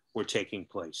sessions were taking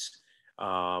place.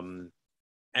 And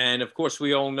of course,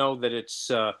 we all know that it's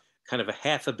kind of a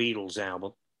half a Beatles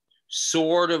album,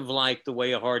 sort of like The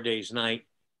Way a Hard Day's Night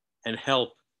and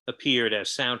Help appeared as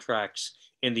soundtracks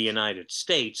in the United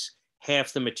States.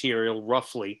 Half the material,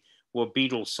 roughly, were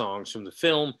Beatles songs from the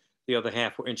film. The other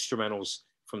half were instrumentals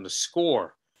from the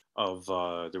score of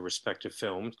the respective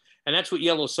films. And that's what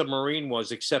Yellow Submarine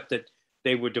was, except that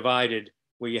they were divided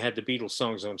where you had the Beatles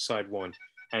songs on side one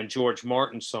and George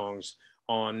Martin songs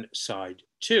on side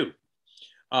two.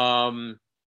 And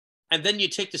then you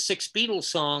take the 6 Beatles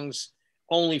songs,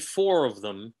 only 4 of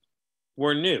them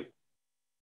were new,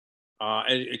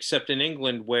 except in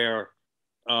England where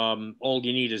All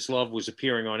You Need Is Love was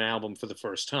appearing on album for the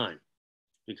first time,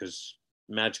 because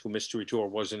Magical Mystery Tour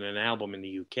wasn't an album in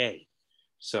the UK.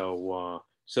 So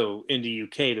in the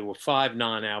UK, there were 5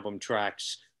 non-album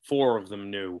tracks, 4 of them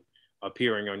new,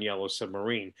 appearing on Yellow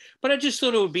Submarine. But I just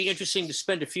thought it would be interesting to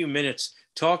spend a few minutes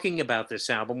talking about this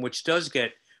album, which does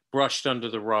get brushed under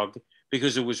the rug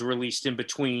because it was released in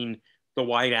between the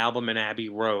White Album and Abbey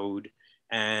Road,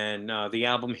 and the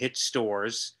album hit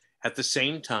stores at the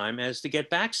same time as the Get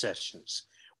Back sessions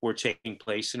were taking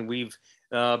place, and we've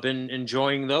been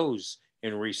enjoying those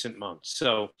in recent months.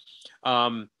 So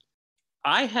I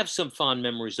have some fond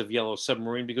memories of Yellow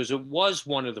Submarine because it was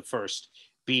one of the first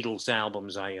Beatles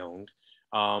albums I owned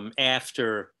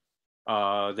after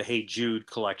the Hey Jude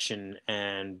collection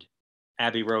and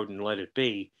Abbey Road and Let It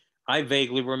Be. I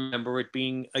vaguely remember it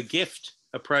being a gift,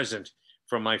 a present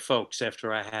from my folks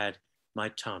after I had my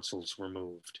tonsils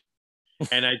removed.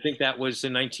 And I think that was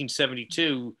in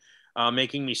 1972,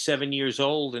 making me 7 years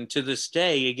old. And to this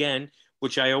day, again,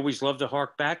 which I always love to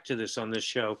hark back to this on this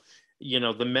show, you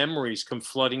know, the memories come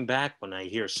flooding back when I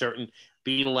hear certain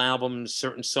Beatle albums,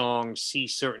 certain songs, see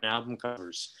certain album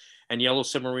covers. And Yellow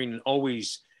Submarine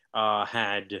always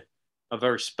had a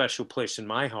very special place in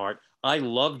my heart. I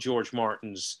love George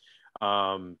Martin's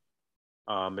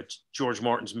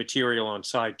material on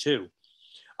side 2.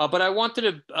 But I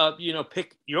wanted to,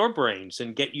 pick your brains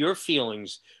and get your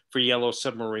feelings for Yellow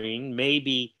Submarine,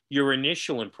 maybe your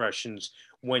initial impressions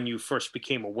when you first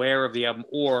became aware of the album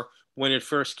or when it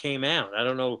first came out. I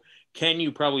don't know. Ken,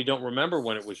 you probably don't remember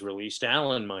when it was released.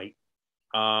 Allan might.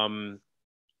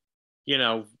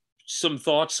 Some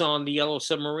thoughts on the Yellow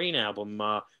Submarine album.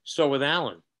 Start with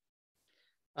Allan.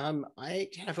 I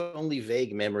have only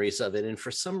vague memories of it, and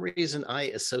for some reason I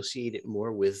associate it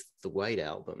more with the White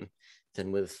Album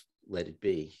than with Let It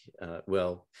Be.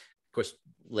 Well, of course,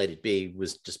 Let It Be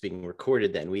was just being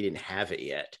recorded then. We didn't have it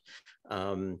yet.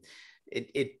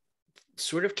 It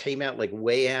sort of came out like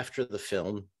way after the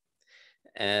film,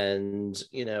 and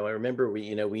I remember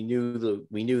we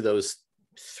knew those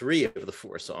 3 of the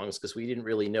 4 songs because we didn't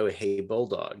really know Hey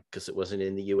Bulldog because it wasn't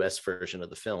in the US version of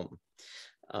the film.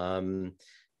 So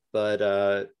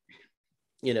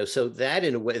that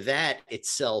in a way, that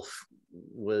itself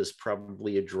was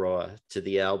probably a draw to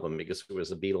the album because there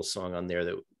was a Beatles song on there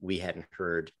that we hadn't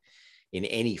heard in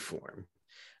any form.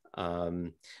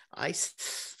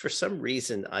 For some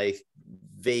reason, my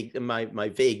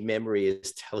vague memory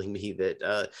is telling me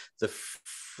that the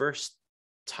first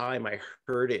time I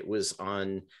heard it was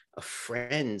on a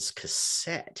friend's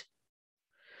cassette,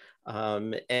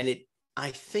 and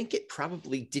I think it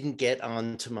probably didn't get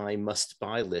onto my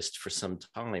must-buy list for some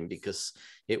time because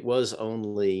it was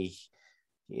only,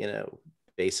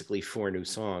 basically 4 new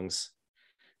songs.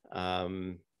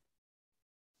 And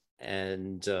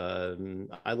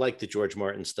I like the George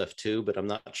Martin stuff too, but I'm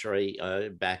not sure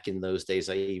back in those days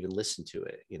I even listened to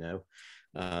it.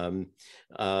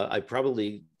 I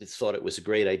probably thought it was a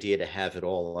great idea to have it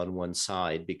all on one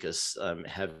side because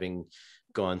having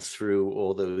gone through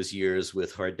all those years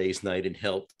with Hard Day's Night and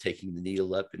Help, taking the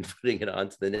needle up and putting it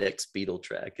onto the next Beatle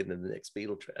track and then the next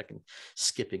Beatle track and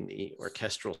skipping the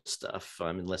orchestral stuff,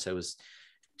 unless I was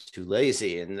too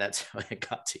lazy, and that's how I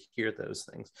got to hear those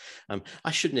things.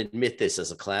 I shouldn't admit this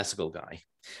as a classical guy,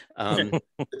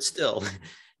 but still,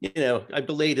 I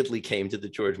belatedly came to the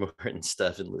George Martin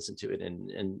stuff and listened to it,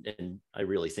 and I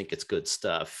really think it's good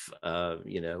stuff.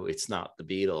 It's not the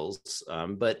Beatles,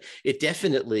 but it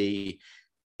definitely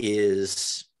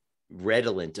is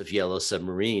redolent of Yellow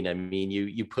Submarine. I mean,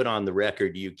 you put on the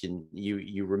record, you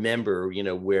remember,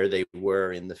 where they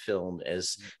were in the film,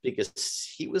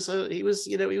 because he was a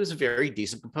very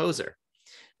decent composer,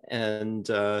 and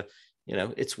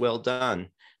it's well done.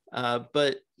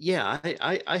 But yeah,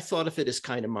 I thought of it as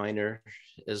kind of minor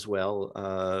as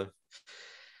well,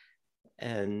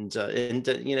 and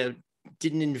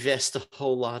didn't invest a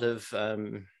whole lot of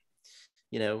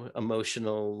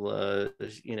emotional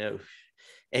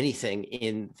anything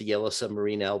in the Yellow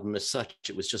Submarine album as such.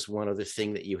 It was just one other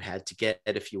thing that you had to get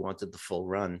if you wanted the full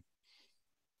run.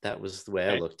 That was the way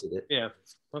I looked at it. Yeah.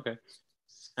 Okay.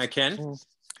 I can.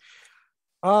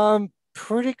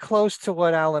 Pretty close to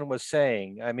what Allan was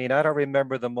saying. I mean, I don't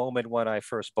remember the moment when I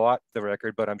first bought the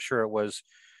record, but I'm sure it was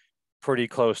pretty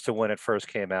close to when it first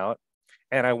came out.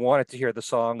 And I wanted to hear the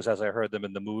songs as I heard them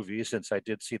in the movie, since I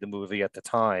did see the movie at the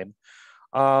time.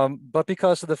 But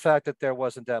because of the fact that there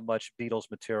wasn't that much Beatles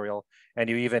material, and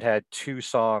you even had 2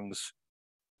 songs,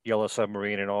 Yellow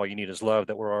Submarine and All You Need Is Love,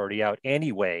 that were already out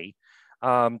anyway,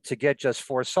 to get just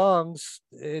 4 songs,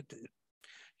 you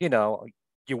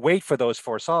wait for those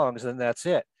 4 songs and that's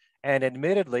it. And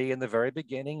admittedly, in the very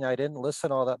beginning, I didn't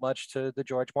listen all that much to the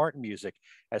George Martin music.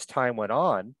 As time went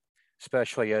on,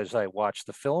 especially as I watched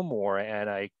the film more and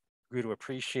I grew to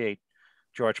appreciate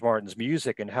George Martin's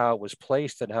music and how it was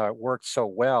placed and how it worked so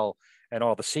well and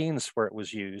all the scenes where it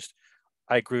was used,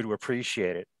 I grew to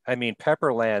appreciate it. I mean,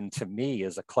 Pepperland to me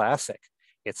is a classic.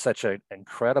 It's such an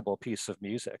incredible piece of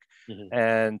music. Mm-hmm.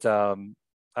 And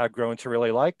I've grown to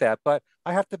really like that, but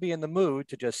I have to be in the mood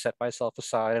to just set myself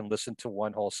aside and listen to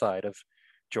one whole side of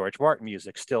George Martin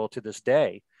music still to this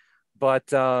day.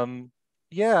 But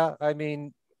yeah, I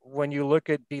mean, when you look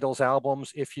at Beatles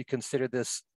albums, if you consider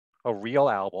this a real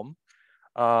album,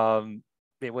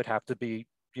 it would have to be,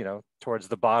 towards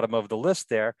the bottom of the list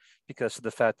there, because of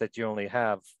the fact that you only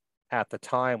have at the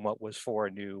time what was 4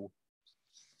 new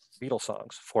Beatles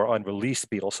songs, 4 unreleased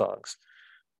Beatles songs,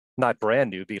 not brand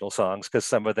new Beatles songs, because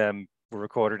some of them were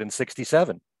recorded in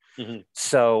 '67. Mm-hmm.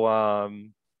 So,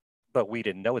 but we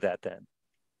didn't know that then.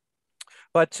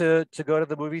 But to go to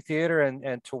the movie theater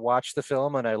and to watch the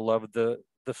film, and I loved the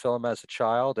film as a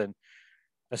child, and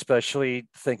especially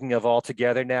thinking of All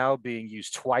Together Now being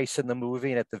used twice in the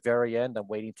movie, and at the very end, I'm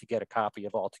waiting to get a copy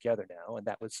of All Together Now, and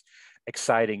that was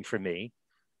exciting for me.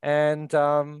 And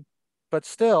but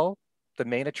still, the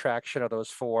main attraction are those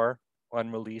 4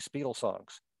 unreleased Beatles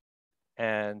songs,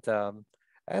 and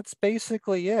that's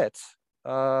basically it.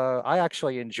 I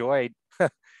actually enjoyed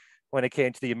when it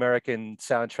came to the American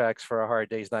soundtracks for A Hard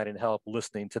Day's Night and Help,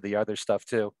 listening to the other stuff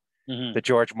too. Mm-hmm. The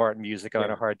George Martin music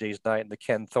on A Hard Day's Night and the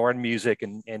Ken Thorne music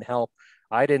and Help.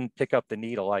 I didn't pick up the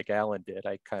needle like Allan did.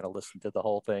 I kind of listened to the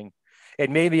whole thing. It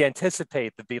made me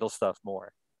anticipate the Beatles stuff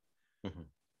more. Mm-hmm.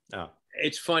 Oh.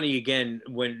 It's funny, again,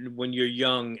 when you're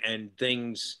young and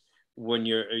things when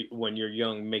you're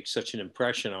young make such an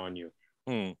impression on you.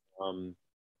 Mm.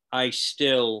 I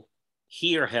still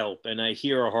hear Help and I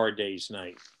hear A Hard Day's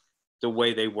Night the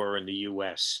way they were in the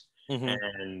US. Mm-hmm.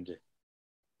 And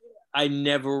I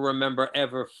never remember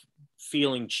ever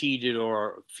feeling cheated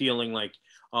or feeling like,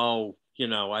 oh,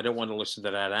 I don't want to listen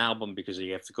to that album because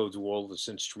you have to go through all this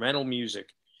instrumental music.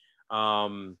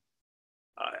 I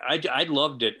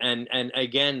loved it. And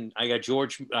again, I got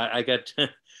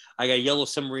I got Yellow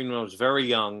Submarine when I was very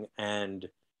young, and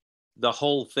the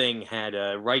whole thing had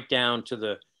right down to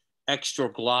the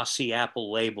extra glossy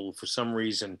Apple label. For some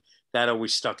reason, that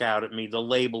always stuck out at me. The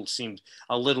label seemed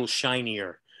a little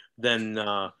shinier than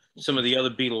some of the other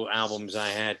Beatle albums I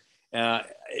had.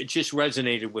 It just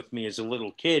resonated with me as a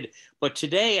little kid. But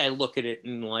today I look at it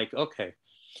and like, okay,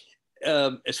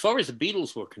 as far as the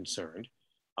Beatles were concerned,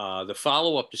 the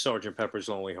follow-up to Sgt. Pepper's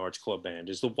Lonely Hearts Club Band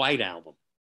is the White Album,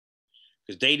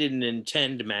 because they didn't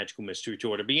intend Magical Mystery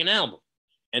Tour to be an album,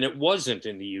 and it wasn't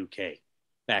in the UK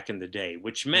back in the day,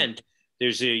 which meant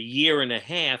there's a year and a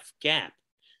half gap,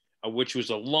 which was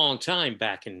a long time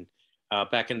back in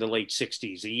the late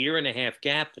 60s, a year and a half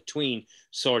gap between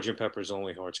Sgt. Pepper's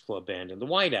Lonely Hearts Club Band and the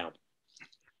White Album.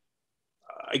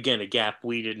 Again, a gap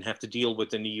we didn't have to deal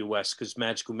with in the US because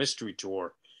Magical Mystery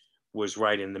Tour was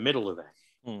right in the middle of that.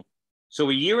 So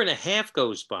a year and a half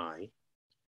goes by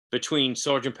between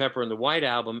Sgt. Pepper and the White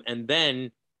Album, and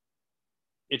then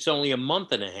it's only a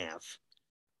month and a half,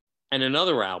 and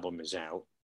another album is out,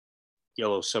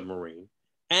 Yellow Submarine,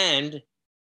 and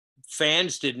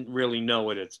fans didn't really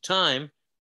know it at the time.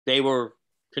 They were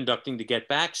conducting the Get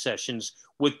Back sessions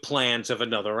with plans of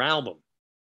another album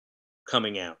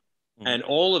coming out. And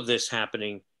all of this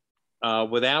happening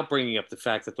without bringing up the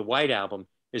fact that the White Album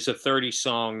is a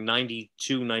 30-song,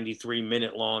 92,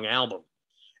 93-minute long album.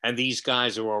 And these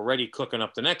guys are already cooking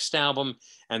up the next album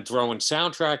and throwing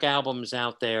soundtrack albums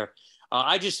out there.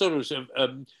 I just thought it was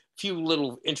a few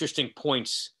little interesting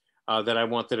points that I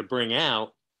wanted to bring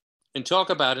out and talk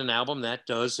about an album that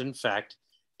does, in fact,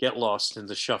 get lost in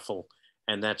the shuffle,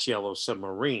 and that's Yellow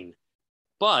Submarine.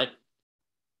 But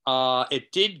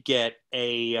it did get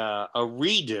a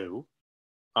redo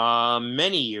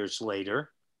many years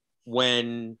later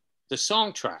when the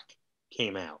Songtrack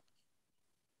came out.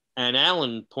 And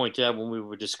Allan pointed out when we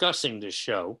were discussing this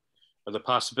show, the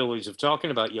possibilities of talking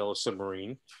about Yellow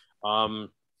Submarine,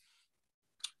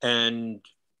 and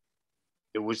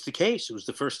it was the case. It was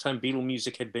the first time Beatle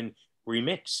music had been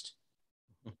remixed.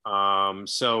 I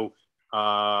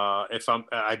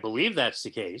believe that's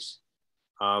the case.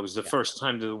 It was the first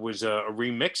time there was a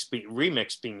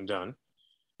remix being done.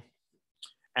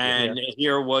 And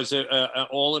here was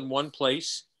all in one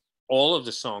place, all of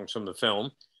the songs from the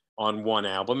film on one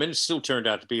album, and it still turned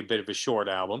out to be a bit of a short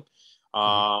album.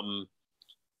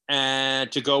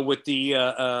 And to go with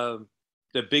the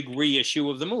big reissue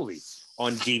of the movie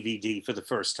on DVD for the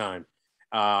first time,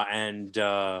 and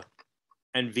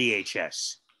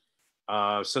VHS.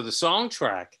 So the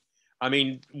Songtrack. I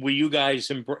mean,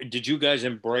 did you guys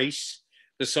embrace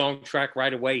the Songtrack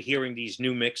right away, hearing these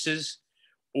new mixes?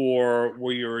 Or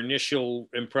were your initial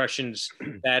impressions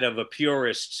that of a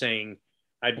purist saying,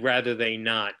 I'd rather they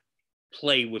not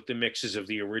play with the mixes of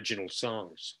the original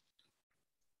songs,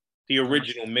 the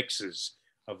original mixes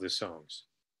of the songs?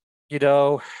 You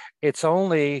know, it's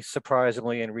only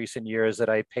surprisingly in recent years that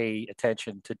I pay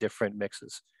attention to different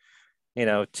mixes. You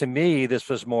know, to me, this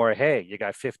was more, hey, you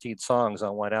got 15 songs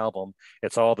on one album.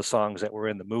 It's all the songs that were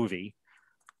in the movie.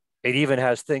 It even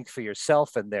has Think for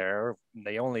Yourself in there.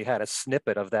 They only had a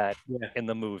snippet of that in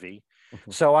the movie.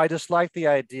 So I just like the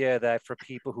idea that for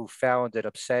people who found it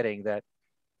upsetting that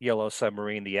Yellow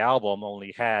Submarine, the album,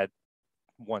 only had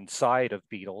one side of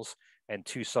Beatles and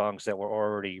two songs that were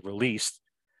already released.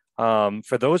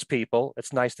 For those people,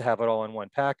 it's nice to have it all in one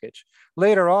package.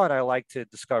 Later on, I like to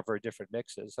discover different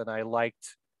mixes, and I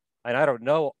don't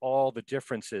know all the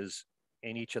differences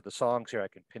in each of the songs here. I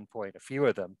can pinpoint a few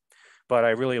of them, but I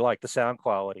really like the sound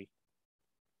quality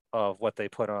of what they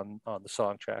put on the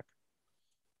Songtrack.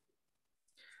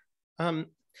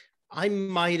 I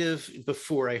might have,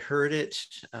 before I heard it,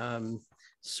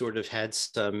 sort of had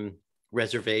some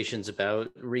reservations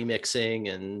about remixing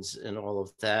and all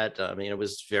of that. I mean, I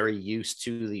was very used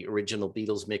to the original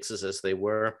Beatles mixes as they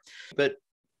were. But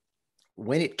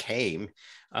when it came,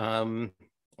 I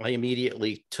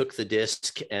immediately took the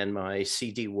disc and my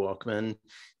CD Walkman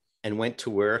and went to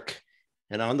work.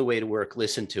 And on the way to work,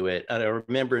 listened to it. And I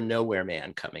remember Nowhere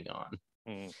Man coming on.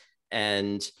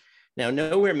 And now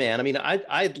Nowhere Man, I mean,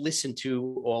 I'd listened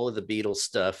to all of the Beatles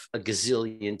stuff a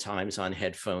gazillion times on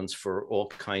headphones for all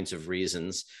kinds of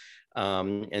reasons.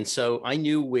 And so I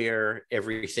knew where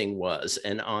everything was.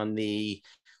 And on the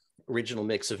original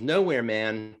mix of Nowhere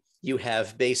Man, you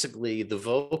have basically the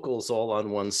vocals all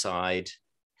on one side,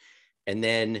 and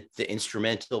then the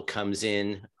instrumental comes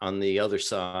in on the other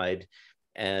side.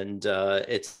 And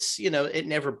it's, you know, it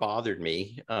never bothered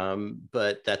me,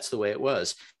 but that's the way it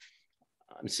was.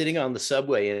 I'm sitting on the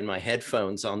subway in my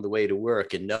headphones on the way to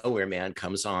work, and Nowhere Man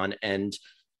comes on, and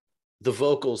the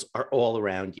vocals are all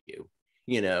around you,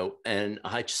 you know, and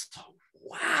I just thought,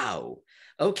 wow,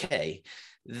 okay,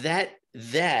 that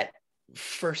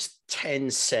first 10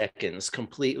 seconds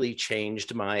completely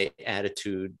changed my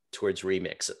attitude towards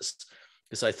remixes,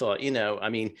 because I thought, you know, I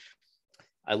mean,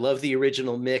 I love the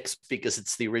original mix because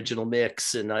it's the original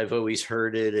mix, and I've always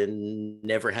heard it and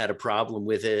never had a problem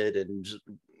with it, and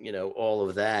all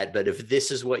of that. But if this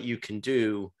is what you can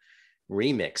do,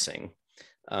 remixing,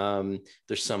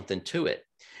 there's something to it.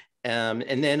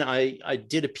 And then I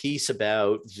did a piece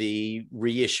about the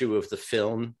reissue of the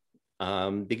film,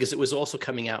 because it was also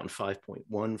coming out in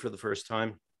 5.1 for the first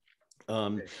time,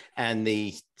 and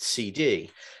the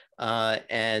CD.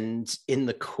 And in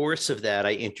the course of that,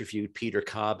 I interviewed Peter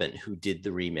Kozinn, who did the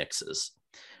remixes.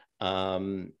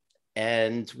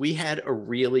 And we had a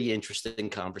really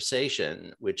interesting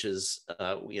conversation, which is,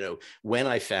 when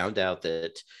I found out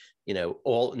that,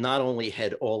 not only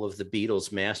had all of the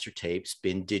Beatles master tapes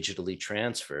been digitally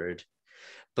transferred,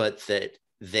 but that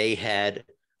they had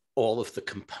all of the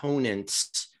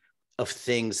components of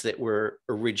things that were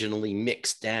originally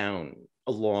mixed down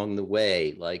along the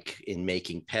way, like in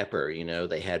Making Pepper,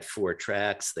 they had 4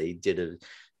 tracks, they did an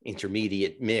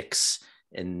intermediate mix,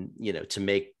 and, to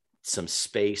make some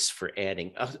space for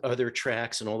adding other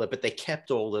tracks and all that, but they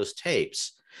kept all those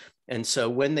tapes. And so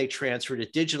when they transferred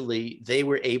it digitally, they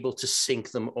were able to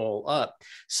sync them all up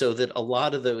so that a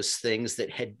lot of those things that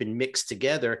had been mixed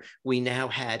together, we now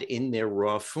had in their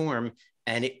raw form,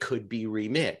 and it could be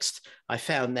remixed. I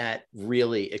found that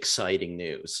really exciting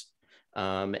news.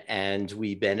 And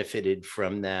we benefited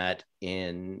from that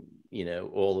in,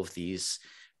 all of these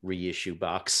reissue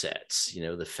box sets,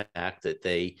 the fact that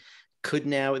they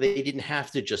didn't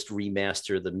have to just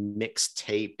remaster the mixed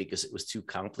tape because it was too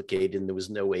complicated and there was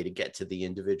no way to get to the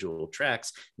individual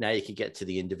tracks. Now you can get to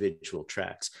the individual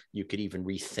tracks. You could even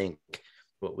rethink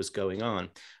what was going on.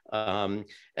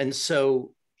 And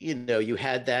so, you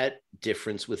had that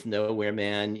difference with Nowhere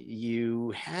Man. You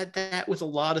had that with a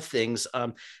lot of things.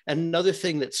 And another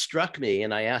thing that struck me,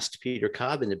 and I asked Peter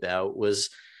Kozinn about, was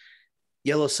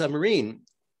Yellow Submarine.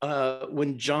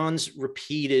 When John's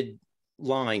repeated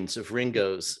lines of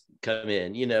Ringo's come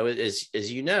in, as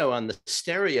on the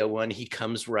stereo one, he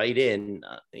comes right in,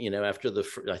 after the,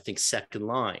 I think, second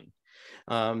line.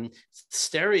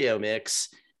 Stereo mix,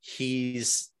 he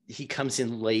comes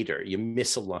in later. You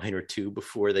miss a line or two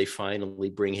before they finally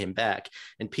bring him back.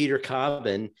 And Peter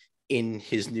Kozinn, in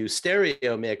his new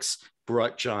stereo mix,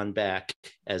 brought John back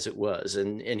as it was.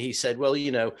 And he said, well,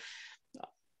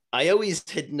 I always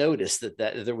had noticed that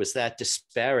there was that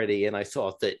disparity. And I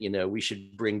thought that, we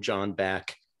should bring John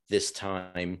back this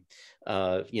time,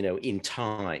 in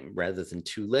time rather than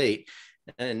too late.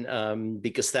 And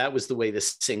because that was the way the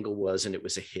single was, and it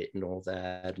was a hit and all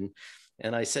that.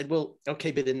 And I said, well,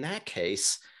 okay, but in that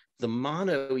case, the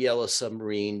mono Yellow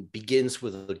Submarine begins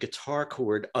with a guitar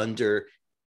chord under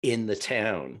In the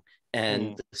Town,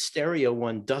 and the stereo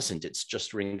one doesn't. It's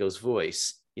just Ringo's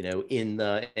voice, in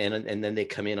the, and then they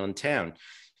come in on Town.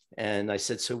 And I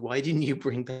said, so why didn't you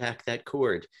bring back that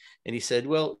chord? And he said,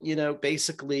 well,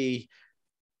 basically,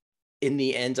 in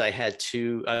the end, I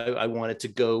wanted to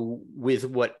go with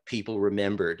what people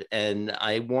remembered. And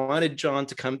I wanted John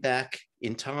to come back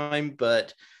in time,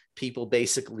 but people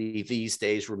basically these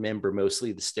days remember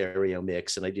mostly the stereo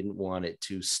mix, and I didn't want it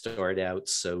to start out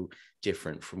so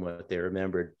different from what they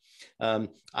remembered. I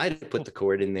put the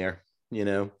chord in there,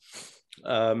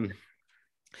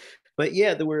 but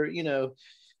yeah, there were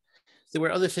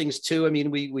other things too. I mean,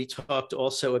 we talked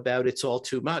also about It's All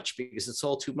Too Much, because It's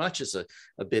All Too Much is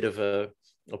a bit of a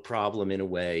problem in a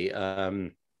way.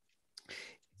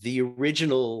 The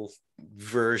original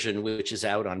version, which is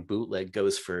out on bootleg,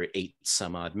 goes for 8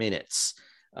 some odd minutes.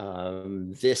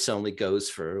 This only goes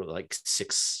for like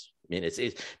 6 minutes.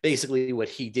 Basically what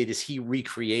he did is he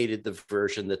recreated the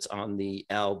version that's on the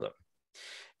album.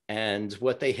 And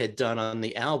what they had done on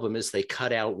the album is they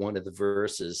cut out one of the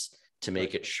verses to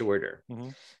make it shorter. Mm-hmm.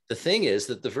 The thing is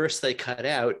that the verse they cut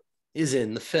out is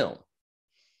in the film.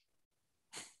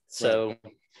 So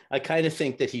I kind of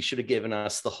think that he should have given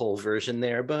us the whole version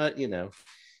there, but he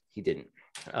didn't.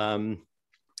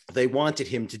 They wanted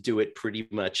him to do it pretty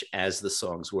much as the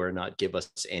songs were, not give us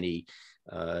any,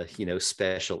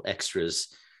 special extras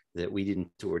that we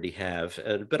didn't already have.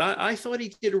 But I thought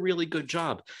he did a really good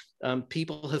job.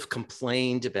 People have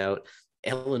complained about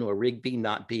Eleanor Rigby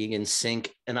not being in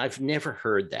sync, and I've never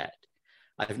heard that.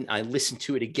 I listened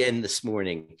to it again this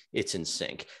morning. It's in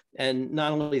sync. And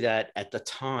not only that, at the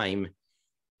time,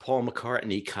 Paul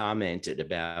McCartney commented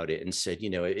about it and said,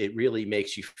 it really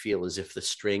makes you feel as if the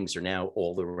strings are now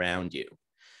all around you.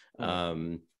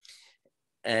 Mm.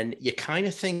 And you kind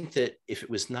of think that if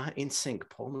it was not in sync,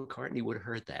 Paul McCartney would have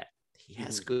heard that. He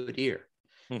has a good ear,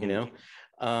 But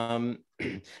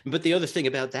the other thing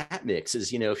about that mix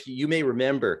is, if you may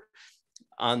remember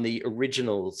on the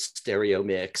original stereo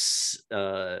mix,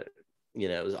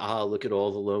 look at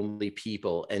all the lonely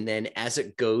people. And then as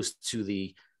it goes to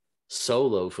the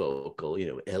solo vocal,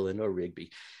 Eleanor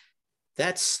Rigby,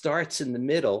 that starts in the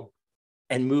middle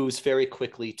and moves very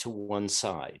quickly to one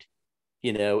side.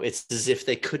 It's as if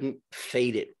they couldn't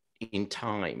fade it in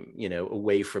time,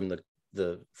 away from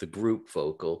the group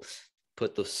vocal,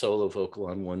 put the solo vocal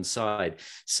on one side.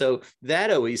 So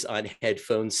that always on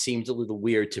headphones seemed a little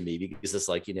weird to me, because it's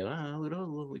like,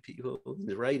 lonely people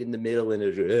right in the middle, and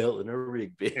Eleanor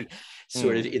Rigby,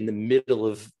 sort of in the middle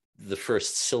of the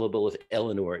first syllable of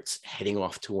Eleanor, it's heading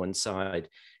off to one side,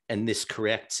 and this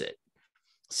corrects it.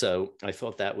 So I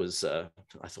thought that was a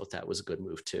good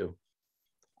move too.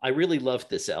 I really loved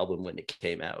this album when it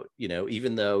came out,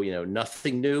 even though,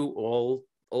 nothing new, all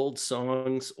old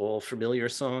songs, all familiar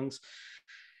songs,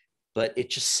 but it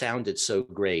just sounded so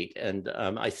great. And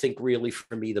I think really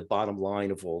for me, the bottom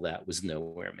line of all that was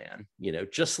Nowhere Man.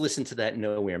 Just listen to that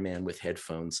Nowhere Man with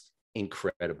headphones.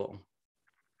 Incredible.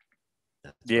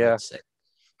 That's yeah. I'd say.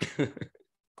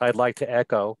 I'd like to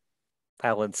echo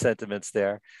Allan's sentiments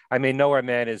there. I mean, Nowhere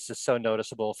Man is just so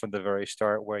noticeable from the very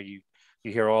start, where you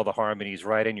hear all the harmonies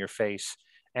right in your face.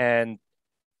 And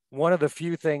one of the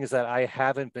few things that I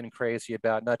haven't been crazy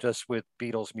about, not just with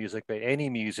Beatles music, but any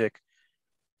music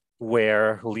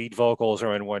where lead vocals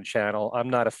are in one channel, I'm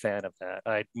not a fan of that.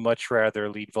 I'd much rather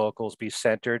lead vocals be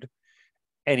centered,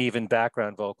 and even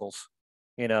background vocals,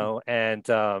 and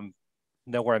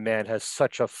Nowhere Man has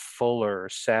such a fuller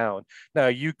sound. Now,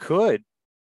 you could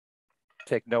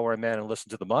take Nowhere Man and listen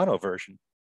to the mono version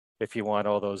if you want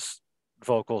all those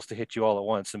vocals to hit you all at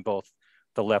once in both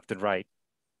the left and right,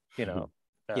 Yeah.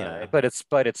 But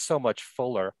it's so much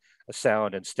fuller a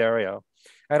sound in stereo.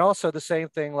 And also the same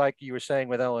thing, like you were saying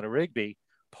with Eleanor Rigby,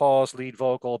 Paul's lead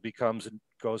vocal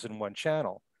goes in one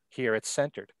channel. Here it's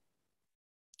centered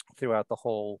throughout the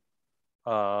whole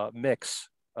mix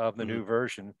of the new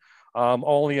version.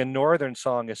 Only a Northern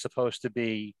Song is supposed to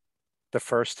be the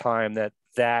first time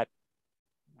that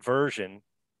version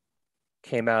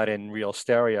came out in real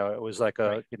stereo. It was like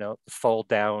a fold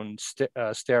down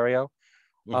stereo.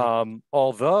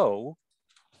 Although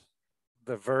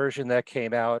the version that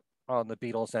came out on the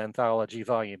Beatles Anthology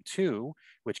Volume 2,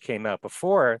 which came out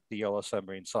before the Yellow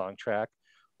Submarine Songtrack,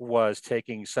 was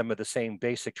taking some of the same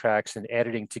basic tracks and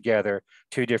editing together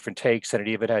 2 different takes, and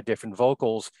it even had different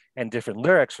vocals and different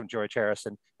lyrics from George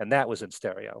Harrison, and that was in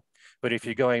stereo. But if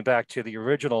you're going back to the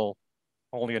original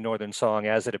Only a Northern Song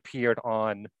as it appeared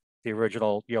on the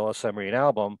original Yellow Submarine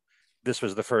album, this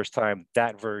was the first time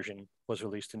that version was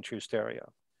released in true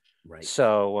stereo. Right.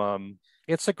 So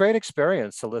it's a great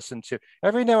experience to listen to.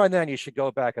 Every now and then you should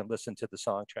go back and listen to the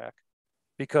Songtrack,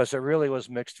 because it really was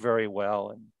mixed very well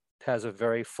and has a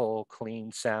very full,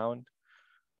 clean sound.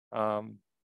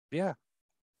 Yeah,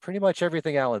 pretty much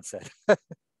everything Allan said.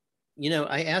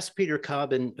 I asked Peter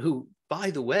Cobbin, who, by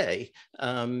the way,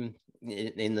 in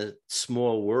the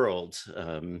Small World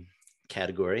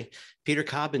category, Peter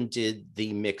Cobbin did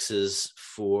the mixes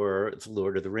for the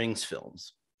Lord of the Rings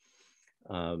films.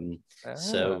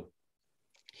 So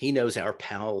he knows our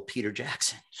pal Peter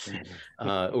Jackson,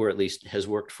 or at least has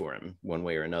worked for him one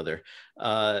way or another.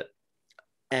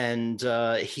 And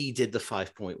he did the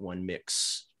 5.1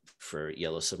 mix for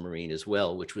Yellow Submarine as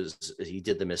well, he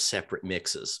did them as separate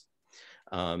mixes.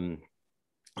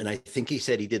 And I think he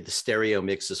said he did the stereo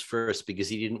mixes first because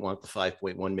he didn't want the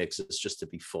 5.1 mixes just to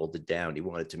be folded down. He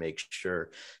wanted to make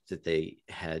sure that they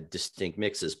had distinct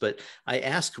mixes. But I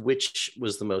asked which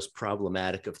was the most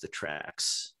problematic of the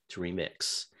tracks to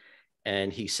remix.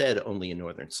 And he said Only a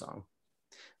Northern Song.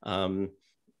 And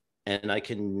I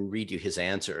can read you his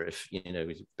answer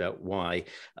about why.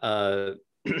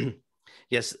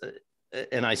 Yes.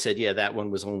 And I said, yeah, that one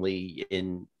was only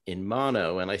in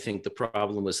mono. And I think the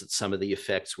problem was that some of the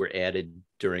effects were added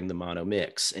during the mono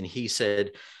mix. And he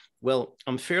said, well,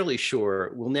 I'm fairly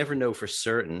sure, we'll never know for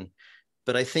certain,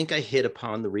 but I think I hit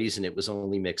upon the reason it was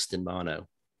only mixed in mono.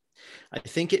 I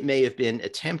think it may have been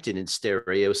attempted in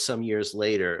stereo some years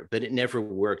later, but it never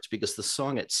worked because the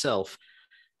song itself,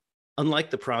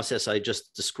 unlike the process I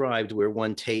just described, where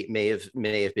one tape may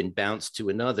have been bounced to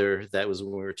another, that was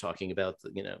when we were talking about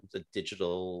the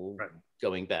digital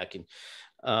going back,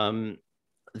 and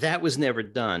that was never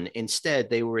done. Instead,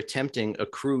 they were attempting a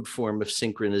crude form of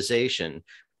synchronization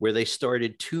where they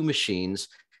started 2 machines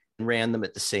and ran them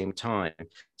at the same time.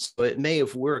 So it may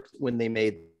have worked when they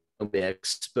made the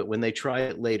mix, but when they tried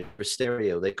it later for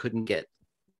stereo, they couldn't get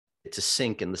it to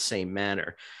sync in the same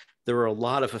manner. There were a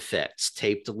lot of effects,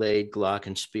 tape delayed,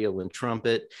 glockenspiel, and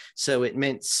trumpet. So it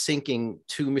meant syncing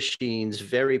 2 machines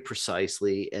very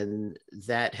precisely, and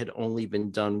that had only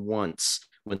been done once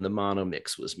when the mono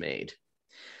mix was made.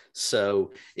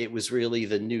 So it was really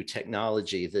the new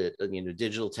technology that,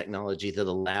 digital technology that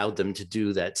allowed them to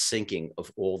do that syncing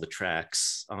of all the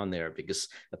tracks on there, because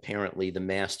apparently the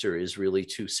master is really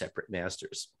two separate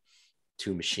masters,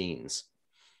 two machines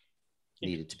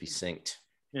needed to be synced.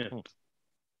 Yeah.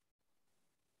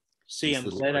 See, These I'm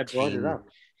glad I brought it up.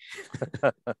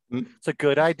 It's a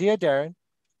good idea, Darren.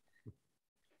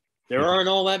 There aren't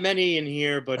all that many in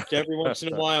here, but every once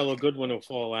in a while, a good one will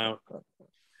fall out.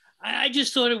 I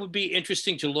just thought it would be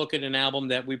interesting to look at an album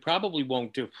that we probably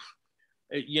won't do.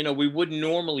 We wouldn't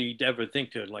normally ever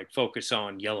think to like focus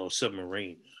on Yellow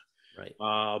Submarine. Right.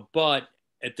 But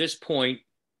at this point,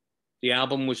 the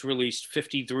album was released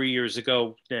 53 years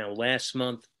ago now, last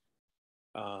month.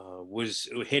 Was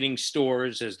hitting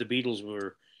stores as the Beatles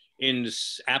were in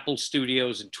Apple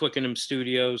Studios and Twickenham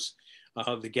Studios.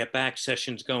 The Get Back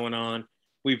sessions going on.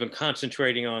 We've been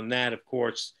concentrating on that, of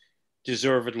course,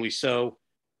 deservedly so.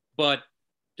 But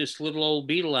this little old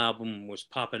Beatle album was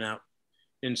popping out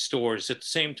in stores at the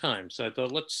same time. So I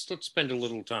thought, let's spend a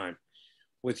little time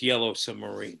with Yellow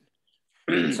Submarine.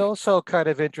 It's also kind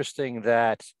of interesting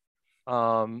that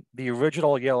the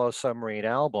original Yellow Submarine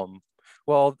album,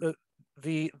 well,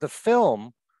 the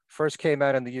film first came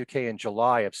out in the UK in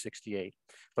July of '68,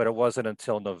 but it wasn't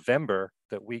until November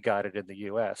that we got it in the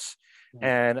US.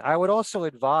 And I would also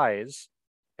advise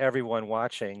everyone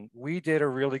watching, we did a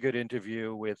really good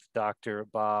interview with Dr.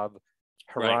 Bob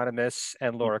Hieronymus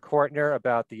and Laura Kortner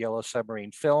about the Yellow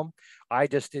Submarine film. I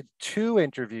just did 2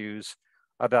 interviews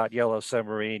about Yellow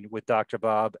Submarine with Dr.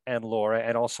 Bob and Laura,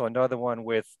 and also another one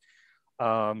with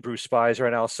Bruce Spicer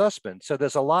and Al Sussman. So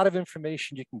there's a lot of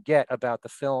information you can get about the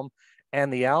film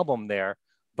and the album there,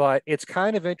 but it's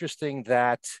kind of interesting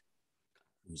that.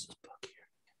 Who's this book here?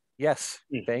 Yes,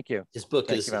 thank you. His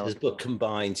book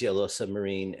combines Yellow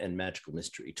Submarine and Magical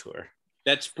Mystery Tour.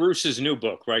 That's Bruce's new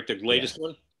book, right? The latest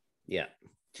one? Yeah.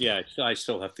 Yeah, I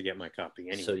still have to get my copy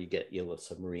anyway. So you get Yellow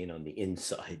Submarine on the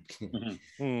inside.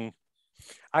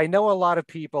 I know a lot of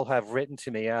people have written to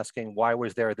me asking why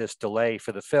was there this delay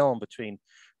for the film between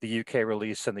the UK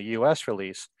release and the US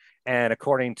release. And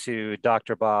according to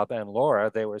Dr. Bob and Laura,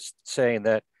 they were saying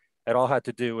that it all had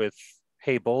to do with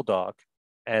Hey Bulldog,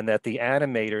 and that the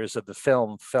animators of the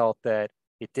film felt that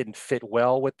it didn't fit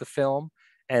well with the film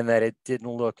and that it didn't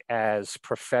look as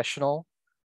professional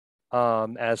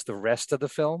as the rest of the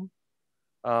film,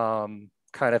 kind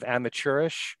of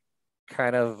amateurish,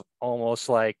 kind of almost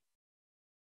like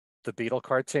the Beatle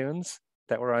cartoons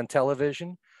that were on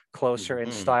television, closer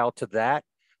in style to that.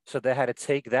 So they had to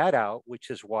take that out, which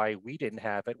is why we didn't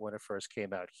have it when it first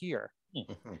came out here.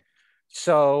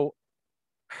 So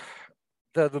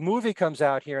the movie comes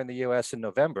out here in the US in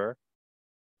November,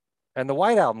 and the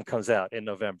White Album comes out in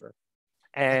November.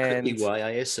 And that could be why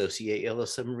I associate Yellow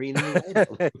Submarine and the White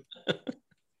Album.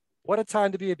 What a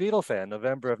time to be a Beatle fan,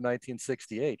 November of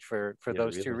 1968, for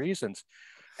those really. 2 reasons.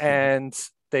 And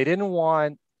they didn't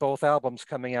want both albums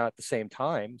coming out at the same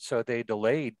time, so they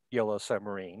delayed Yellow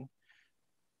Submarine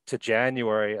to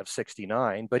January of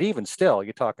 '69. But even still,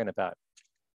 you're talking about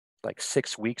like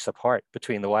 6 weeks apart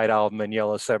between the White Album and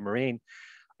Yellow Submarine.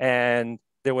 And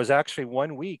there was actually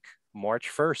 1 week, March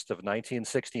 1st of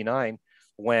 1969,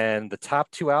 when the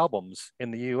top 2 albums in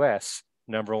the US,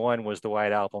 number 1 was the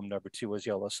White Album, number 2 was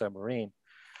Yellow Submarine.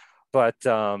 But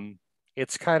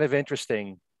it's kind of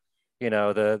interesting,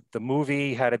 the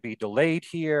movie had to be delayed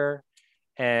here.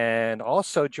 And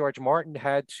also George Martin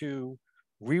had to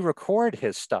re-record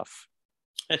his stuff.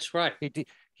 That's right.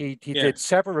 He did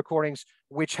separate recordings,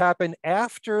 which happened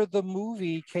after the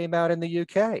movie came out in the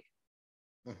UK.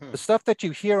 The stuff that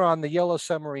you hear on the Yellow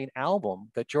Submarine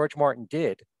album that George Martin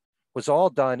did was all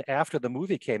done after the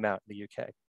movie came out in the UK.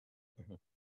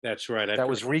 That's right. That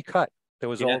was recut. That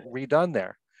was all redone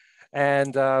there.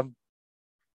 And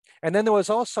then there was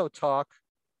also talk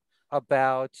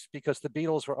about, because the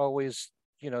Beatles were always,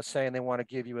 saying they want to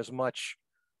give you as much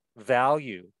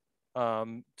value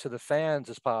to the fans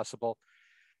as possible.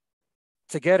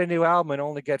 To get a new album and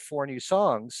only get 4 new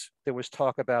songs, there was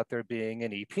talk about there being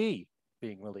an EP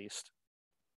being released.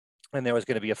 And there was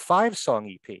going to be a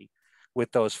 5-song EP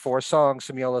with those 4 songs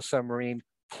from Yellow Submarine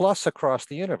plus Across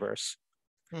the Universe.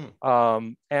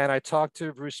 And I talked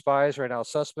to Bruce Spicer and Al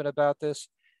Sussman about this,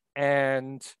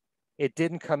 and it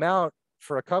didn't come out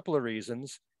for a couple of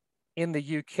reasons. In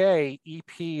the UK,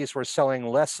 EPs were selling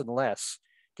less and less,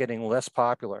 getting less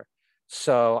popular.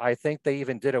 So I think they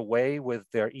even did away with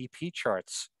their EP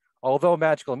charts. Although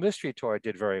Magical Mystery Tour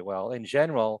did very well, in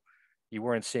general, you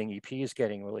weren't seeing EPs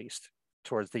getting released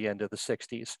towards the end of the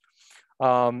 60s.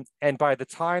 And by the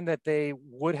time that they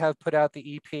would have put out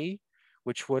the EP,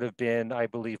 which would have been, I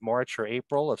believe, March or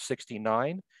April of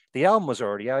 '69, the album was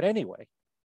already out anyway.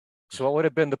 So what would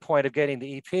have been the point of getting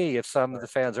the EP if some of the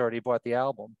fans already bought the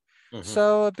album?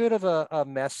 So a bit of a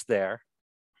mess there.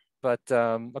 But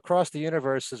Across the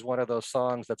Universe is one of those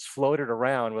songs that's floated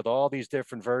around with all these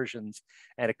different versions.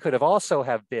 And it could have also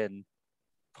have been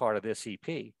part of this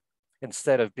EP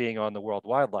instead of being on the World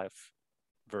Wildlife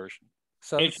version.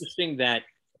 So interesting that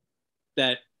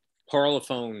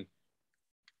Parlophone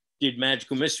did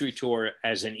Magical Mystery Tour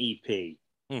as an EP,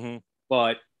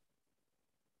 but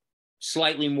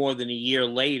slightly more than a year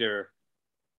later,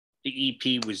 the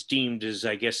EP was deemed as,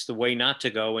 I guess, the way not to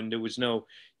go, and there was no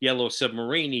Yellow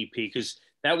Submarine EP, because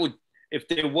that would, if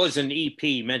there was an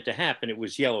EP meant to happen, it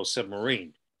was Yellow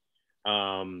Submarine.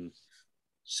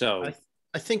 So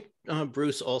I think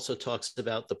Bruce also talks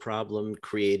about the problem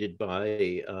created by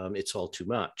It's All Too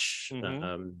Much,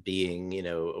 being,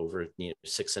 over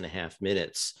 6.5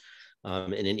 minutes,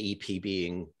 and an EP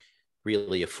being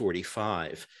really a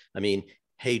 45. I mean,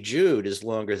 Hey Jude is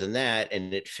longer than that,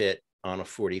 and it fit on a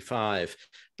 45.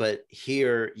 But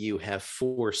here you have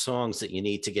 4 songs that you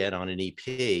need to get on an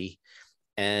EP,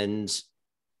 and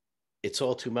It's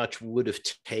All Too Much would have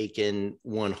taken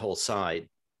one whole side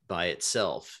by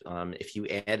itself. If you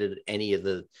added any of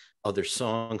the other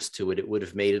songs to it, it would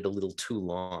have made it a little too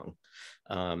long,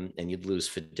 and you'd lose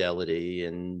fidelity,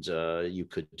 and you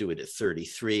could do it at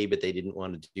 33, but they didn't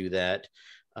want to do that.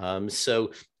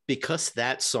 So because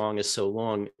that song is so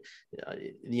long,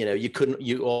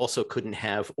 you also couldn't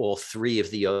have all 3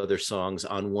 of the other songs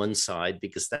on one side,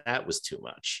 because that was too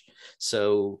much.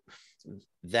 So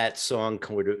that song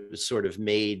sort of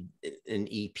made an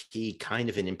EP kind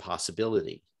of an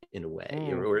impossibility in a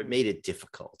way, or it made it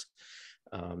difficult.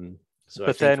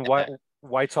 But then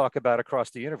why talk about Across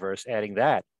the Universe, adding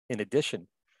that in addition?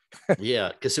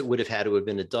 Yeah, because it would have had to have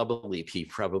been a double EP,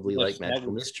 probably, like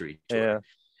Magical Mystery Tour. Yeah.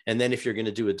 And then if you're going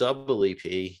to do a double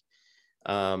EP,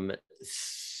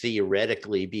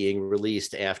 theoretically being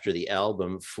released after the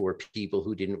album for people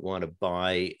who didn't want to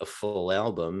buy a full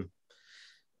album,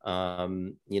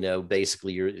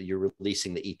 basically you're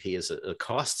releasing the EP as a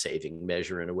cost-saving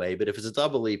measure in a way. But if it's a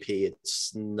double EP,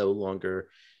 it's no longer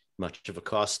much of a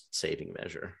cost-saving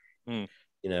measure.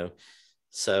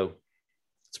 So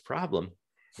it's a problem.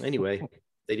 Anyway,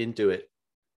 they didn't do it.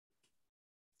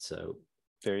 So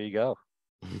there you go.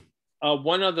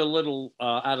 One other little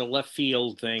out of left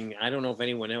field thing. I don't know if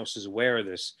anyone else is aware of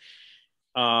this.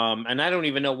 And I don't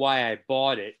even know why I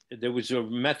bought it. There was a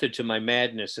method to my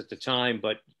madness at the time,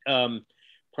 but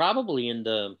probably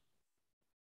the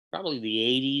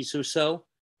 80s or so,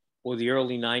 or the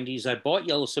early 90s, I bought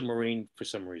Yellow Submarine for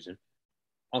some reason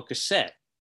on cassette.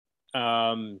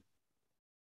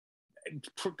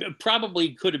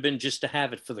 Probably could have been just to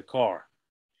have it for the car.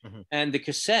 And the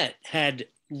cassette had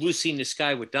Lucy in the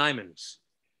Sky with Diamonds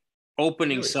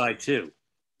opening side 2,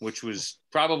 which was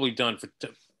probably done for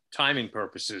timing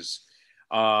purposes.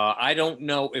 I don't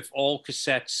know if all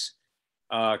cassette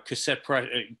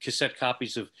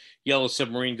copies of Yellow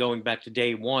Submarine going back to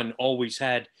day one always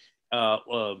had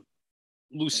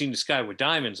Lucy in the Sky with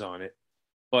Diamonds on it,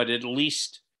 but at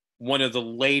least one of the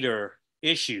later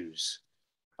issues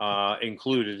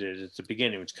included it at the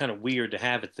beginning. It's kind of weird to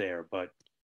have it there, but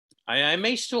I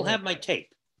may still have my tape.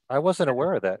 I wasn't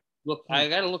aware of that. Look, I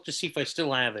got to look to see if I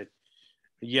still have it.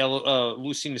 Yellow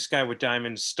Lucy in the Sky with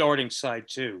Diamonds, starting side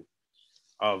 2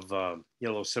 of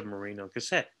Yellow Submarine on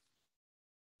cassette.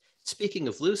 Speaking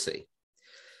of Lucy,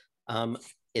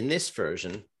 in this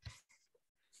version,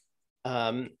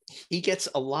 he gets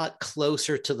a lot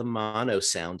closer to the mono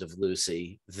sound of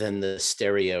Lucy than the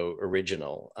stereo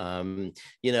original. In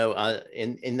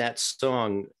that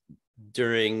song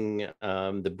during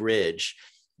the bridge,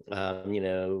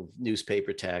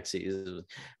 newspaper taxis,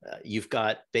 you've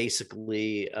got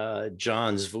basically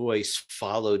John's voice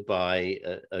followed by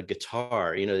a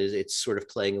guitar. It's sort of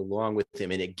playing along with him,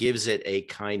 and it gives it a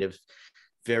kind of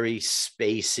very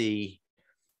spacey,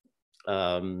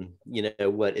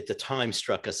 what at the time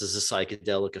struck us as a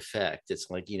psychedelic effect. It's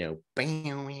like,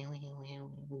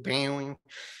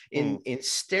 in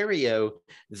stereo,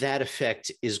 that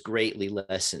effect is greatly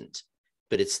lessened,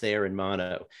 but it's there in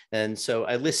mono. And so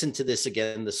I listened to this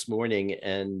again this morning,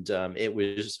 and it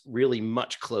was really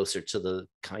much closer to the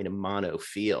kind of mono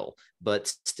feel, but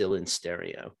still in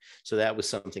stereo. So that was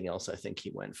something else I think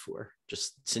he went for.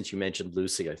 Just since you mentioned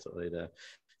Lucy, I thought I'd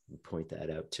point that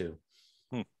out too.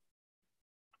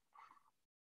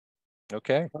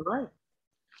 Okay. All right.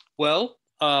 Well,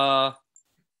 I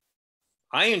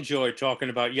enjoy talking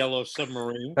about Yellow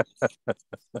Submarine.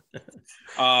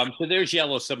 So there's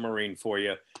Yellow Submarine for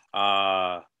you.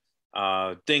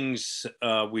 Things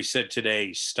we said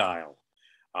today style.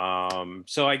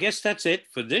 So I guess that's it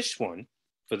for this one,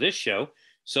 for this show.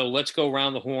 So let's go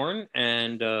around the horn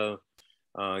and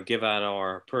give out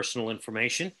our personal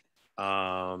information,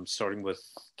 starting with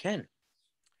Ken.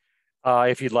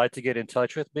 If you'd like to get in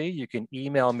touch with me, you can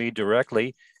email me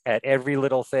directly at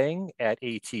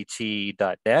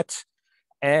everylittlething@att.net.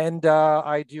 And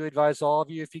I do advise all of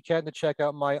you, if you can, to check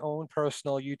out my own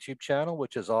personal YouTube channel,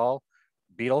 which is all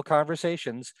Beatle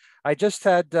Conversations. I just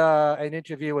had an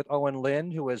interview with Owen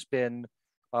Lynn, who has been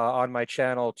on my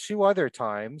channel 2 other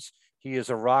times. He is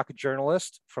a rock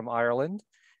journalist from Ireland.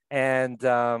 And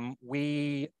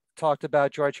we talked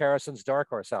about George Harrison's Dark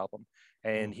Horse album,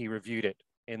 and he reviewed it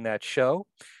in that show.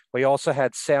 We also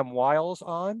had Sam Wiles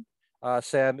on.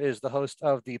 Sam is the host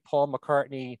of the Paul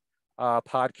McCartney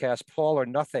podcast, Paul or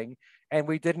Nothing. And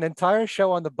we did an entire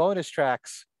show on the bonus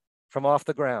tracks from Off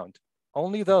the Ground.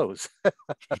 Only those,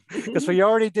 because we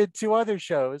already did 2 other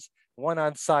shows, one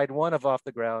on side 1 of Off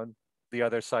the Ground, the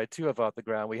other side 2 of Off the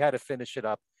Ground. We had to finish it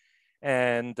up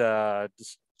and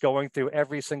just going through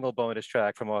every single bonus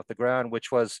track from Off the Ground,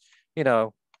 which was, you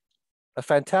know, a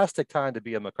fantastic time to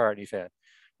be a McCartney fan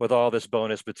with all this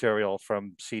bonus material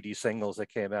from CD singles that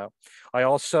came out. I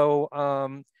also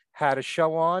had a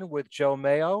show on with Joe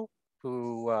Mayo,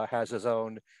 who has his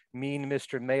own Mean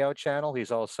Mr. Mayo channel.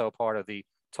 He's also part of the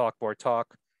Talkboard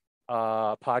Talk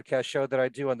podcast show that I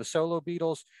do on the Solo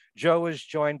Beatles. Joe is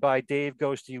joined by Dave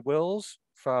Ghosty Wills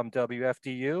from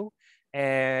WFDU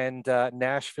and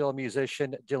Nashville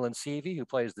musician Dylan Seavey, who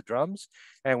plays the drums.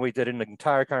 And we did an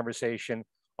entire conversation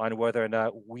on whether or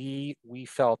not we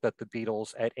felt that the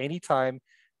Beatles at any time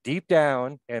deep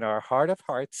down in our heart of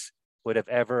hearts would have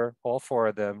ever, all 4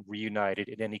 of them, reunited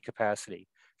in any capacity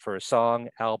for a song,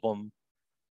 album,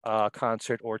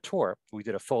 concert, or tour. We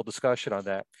did a full discussion on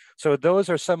that. So those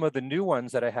are some of the new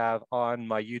ones that I have on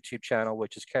my YouTube channel,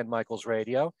 which is Ken Michaels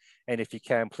Radio. And if you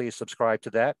can, please subscribe to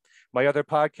that. My other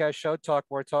podcast show, Talk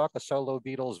More Talk, a solo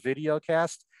Beatles video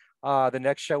cast. The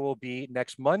next show will be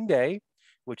next Monday,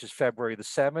 which is February the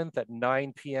 7th at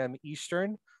 9 p.m.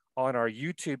 Eastern on our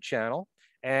YouTube channel.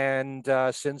 And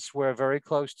since we're very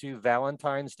close to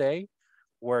Valentine's Day,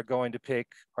 we're going to pick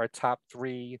our top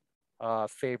 3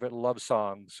 favorite love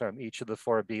songs from each of the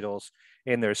 4 Beatles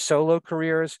in their solo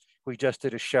careers. We just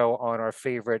did a show on our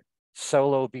favorite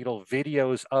solo Beatle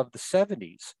videos of the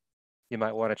 70s. You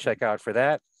might want to check out for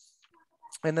that.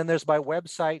 And then there's my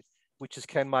website, which is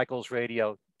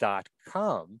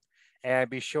kenmichaelsradio.com. And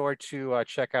be sure to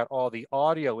check out all the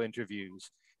audio interviews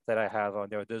that I have on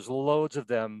there. There's loads of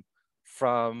them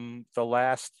from the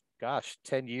last,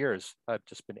 10 years. I've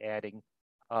just been adding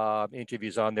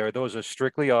interviews on there. Those are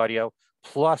strictly audio,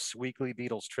 plus weekly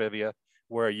Beatles trivia,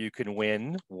 where you can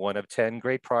win one of 10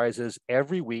 great prizes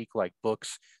every week, like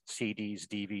books, CDs,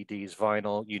 DVDs,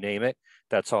 vinyl, you name it.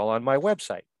 That's all on my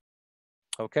website.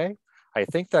 Okay, I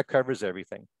think that covers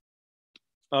everything.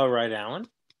 All right, Allan.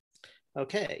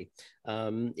 Okay.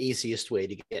 Easiest way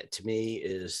to get to me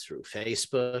is through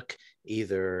Facebook,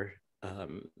 either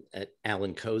at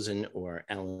Allan Kozinn or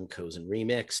Allan Kozinn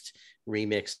Remixed.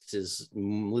 Remixed is a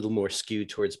little more skewed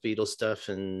towards Beatles stuff,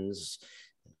 and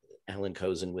Allan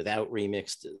Kozinn without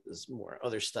Remixed is more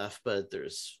other stuff, but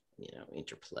there's,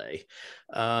 interplay.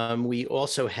 We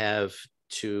also have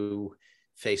 2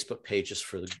 Facebook pages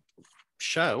for the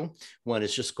show. One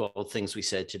is just called Things We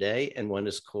Said Today, and one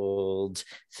is called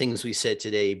Things We Said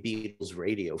Today Beatles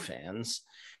Radio Fans.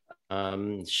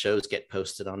 Shows get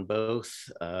posted on both.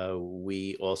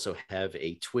 We also have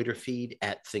a Twitter feed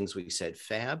at Things We Said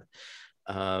Fab.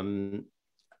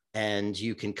 And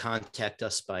you can contact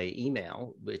us by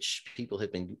email, which people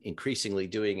have been increasingly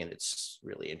doing, and it's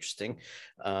really interesting.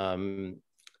 You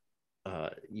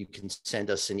can send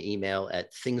us an email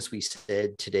at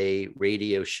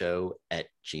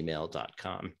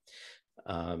thingswesaidtodayradioshow@gmail.com.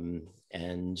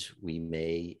 And we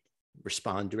may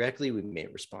respond directly. We may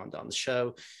respond on the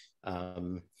show.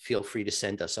 Feel free to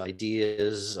send us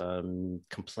ideas,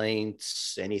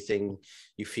 complaints, anything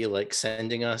you feel like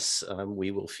sending us,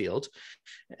 we will field.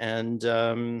 And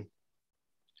but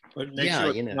make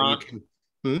sure it's not, you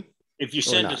can, if you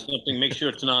send us something, make sure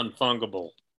it's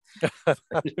non-fungible.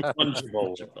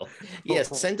 Fungible.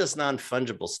 Yes, send us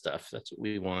non-fungible stuff. That's what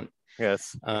we want.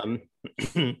 Yes.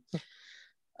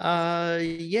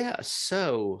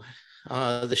 So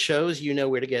the shows,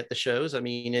 where to get the shows. I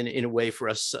mean, in a way for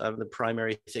us, the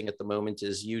primary thing at the moment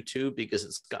is YouTube, because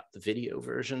it's got the video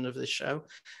version of the show.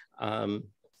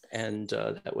 And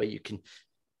that way you can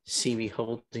see me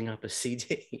holding up a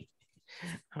CD.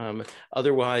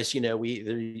 Otherwise,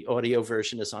 the audio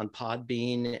version is on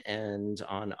Podbean and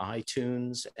on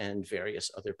iTunes and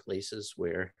various other places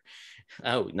where,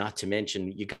 not to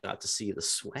mention, you got to see the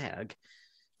swag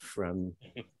from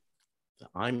the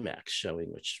IMAX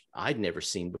showing, which I'd never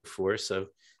seen before. So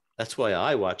that's why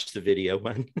I watched the video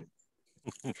one.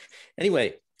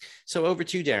 Anyway, so over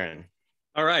to you, Darren.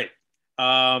 All right.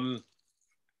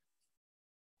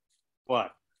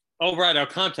 What? Oh, right, our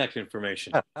contact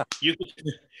information.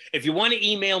 If you want to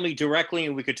email me directly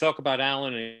and we could talk about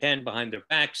Allan and Ken behind their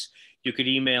backs, you could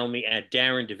email me at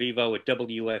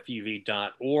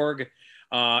darrendevivo@wfuv.org.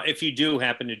 If you do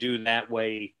happen to do that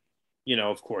way,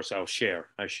 of course, I share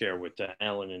with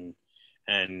Allan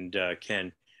and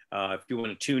Ken. If you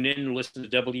want to tune in and listen to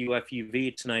WFUV,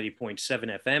 it's 90.7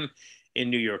 FM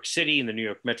in New York City, in the New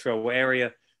York metro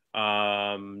area,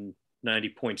 90.7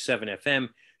 FM.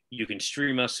 You can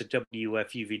stream us at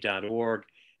WFUV.org,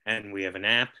 and we have an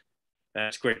app.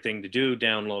 That's a great thing to do.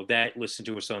 Download that, listen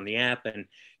to us on the app, and you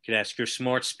can ask your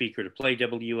smart speaker to play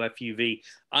WFUV.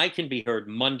 I can be heard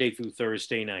Monday through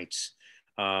Thursday nights,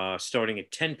 starting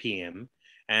at 10 p.m.,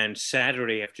 and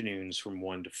Saturday afternoons from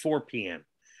 1 to 4 p.m.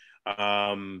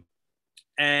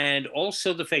 And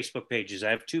also the Facebook pages.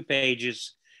 I have 2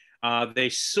 pages. They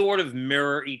sort of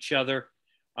mirror each other.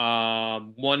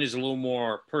 One is a little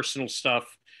more personal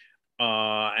stuff,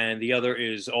 and the other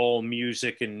is all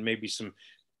music and maybe some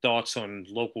thoughts on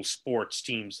local sports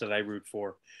teams that I root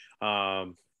for.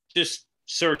 Just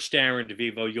search Darren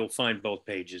DeVivo. You'll find both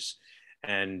pages,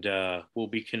 and we'll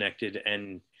be connected.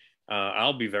 And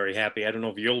I'll be very happy. I don't know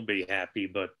if you'll be happy,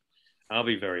 but I'll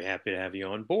be very happy to have you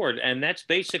on board. And that's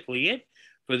basically it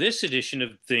for this edition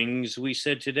of Things We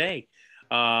Said Today.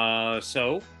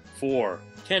 So for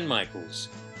Ken Michaels,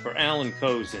 for Allan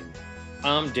Kozinn,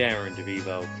 I'm Darren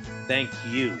DeVivo. Thank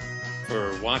you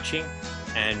for watching,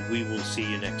 and we will see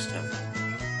you next time.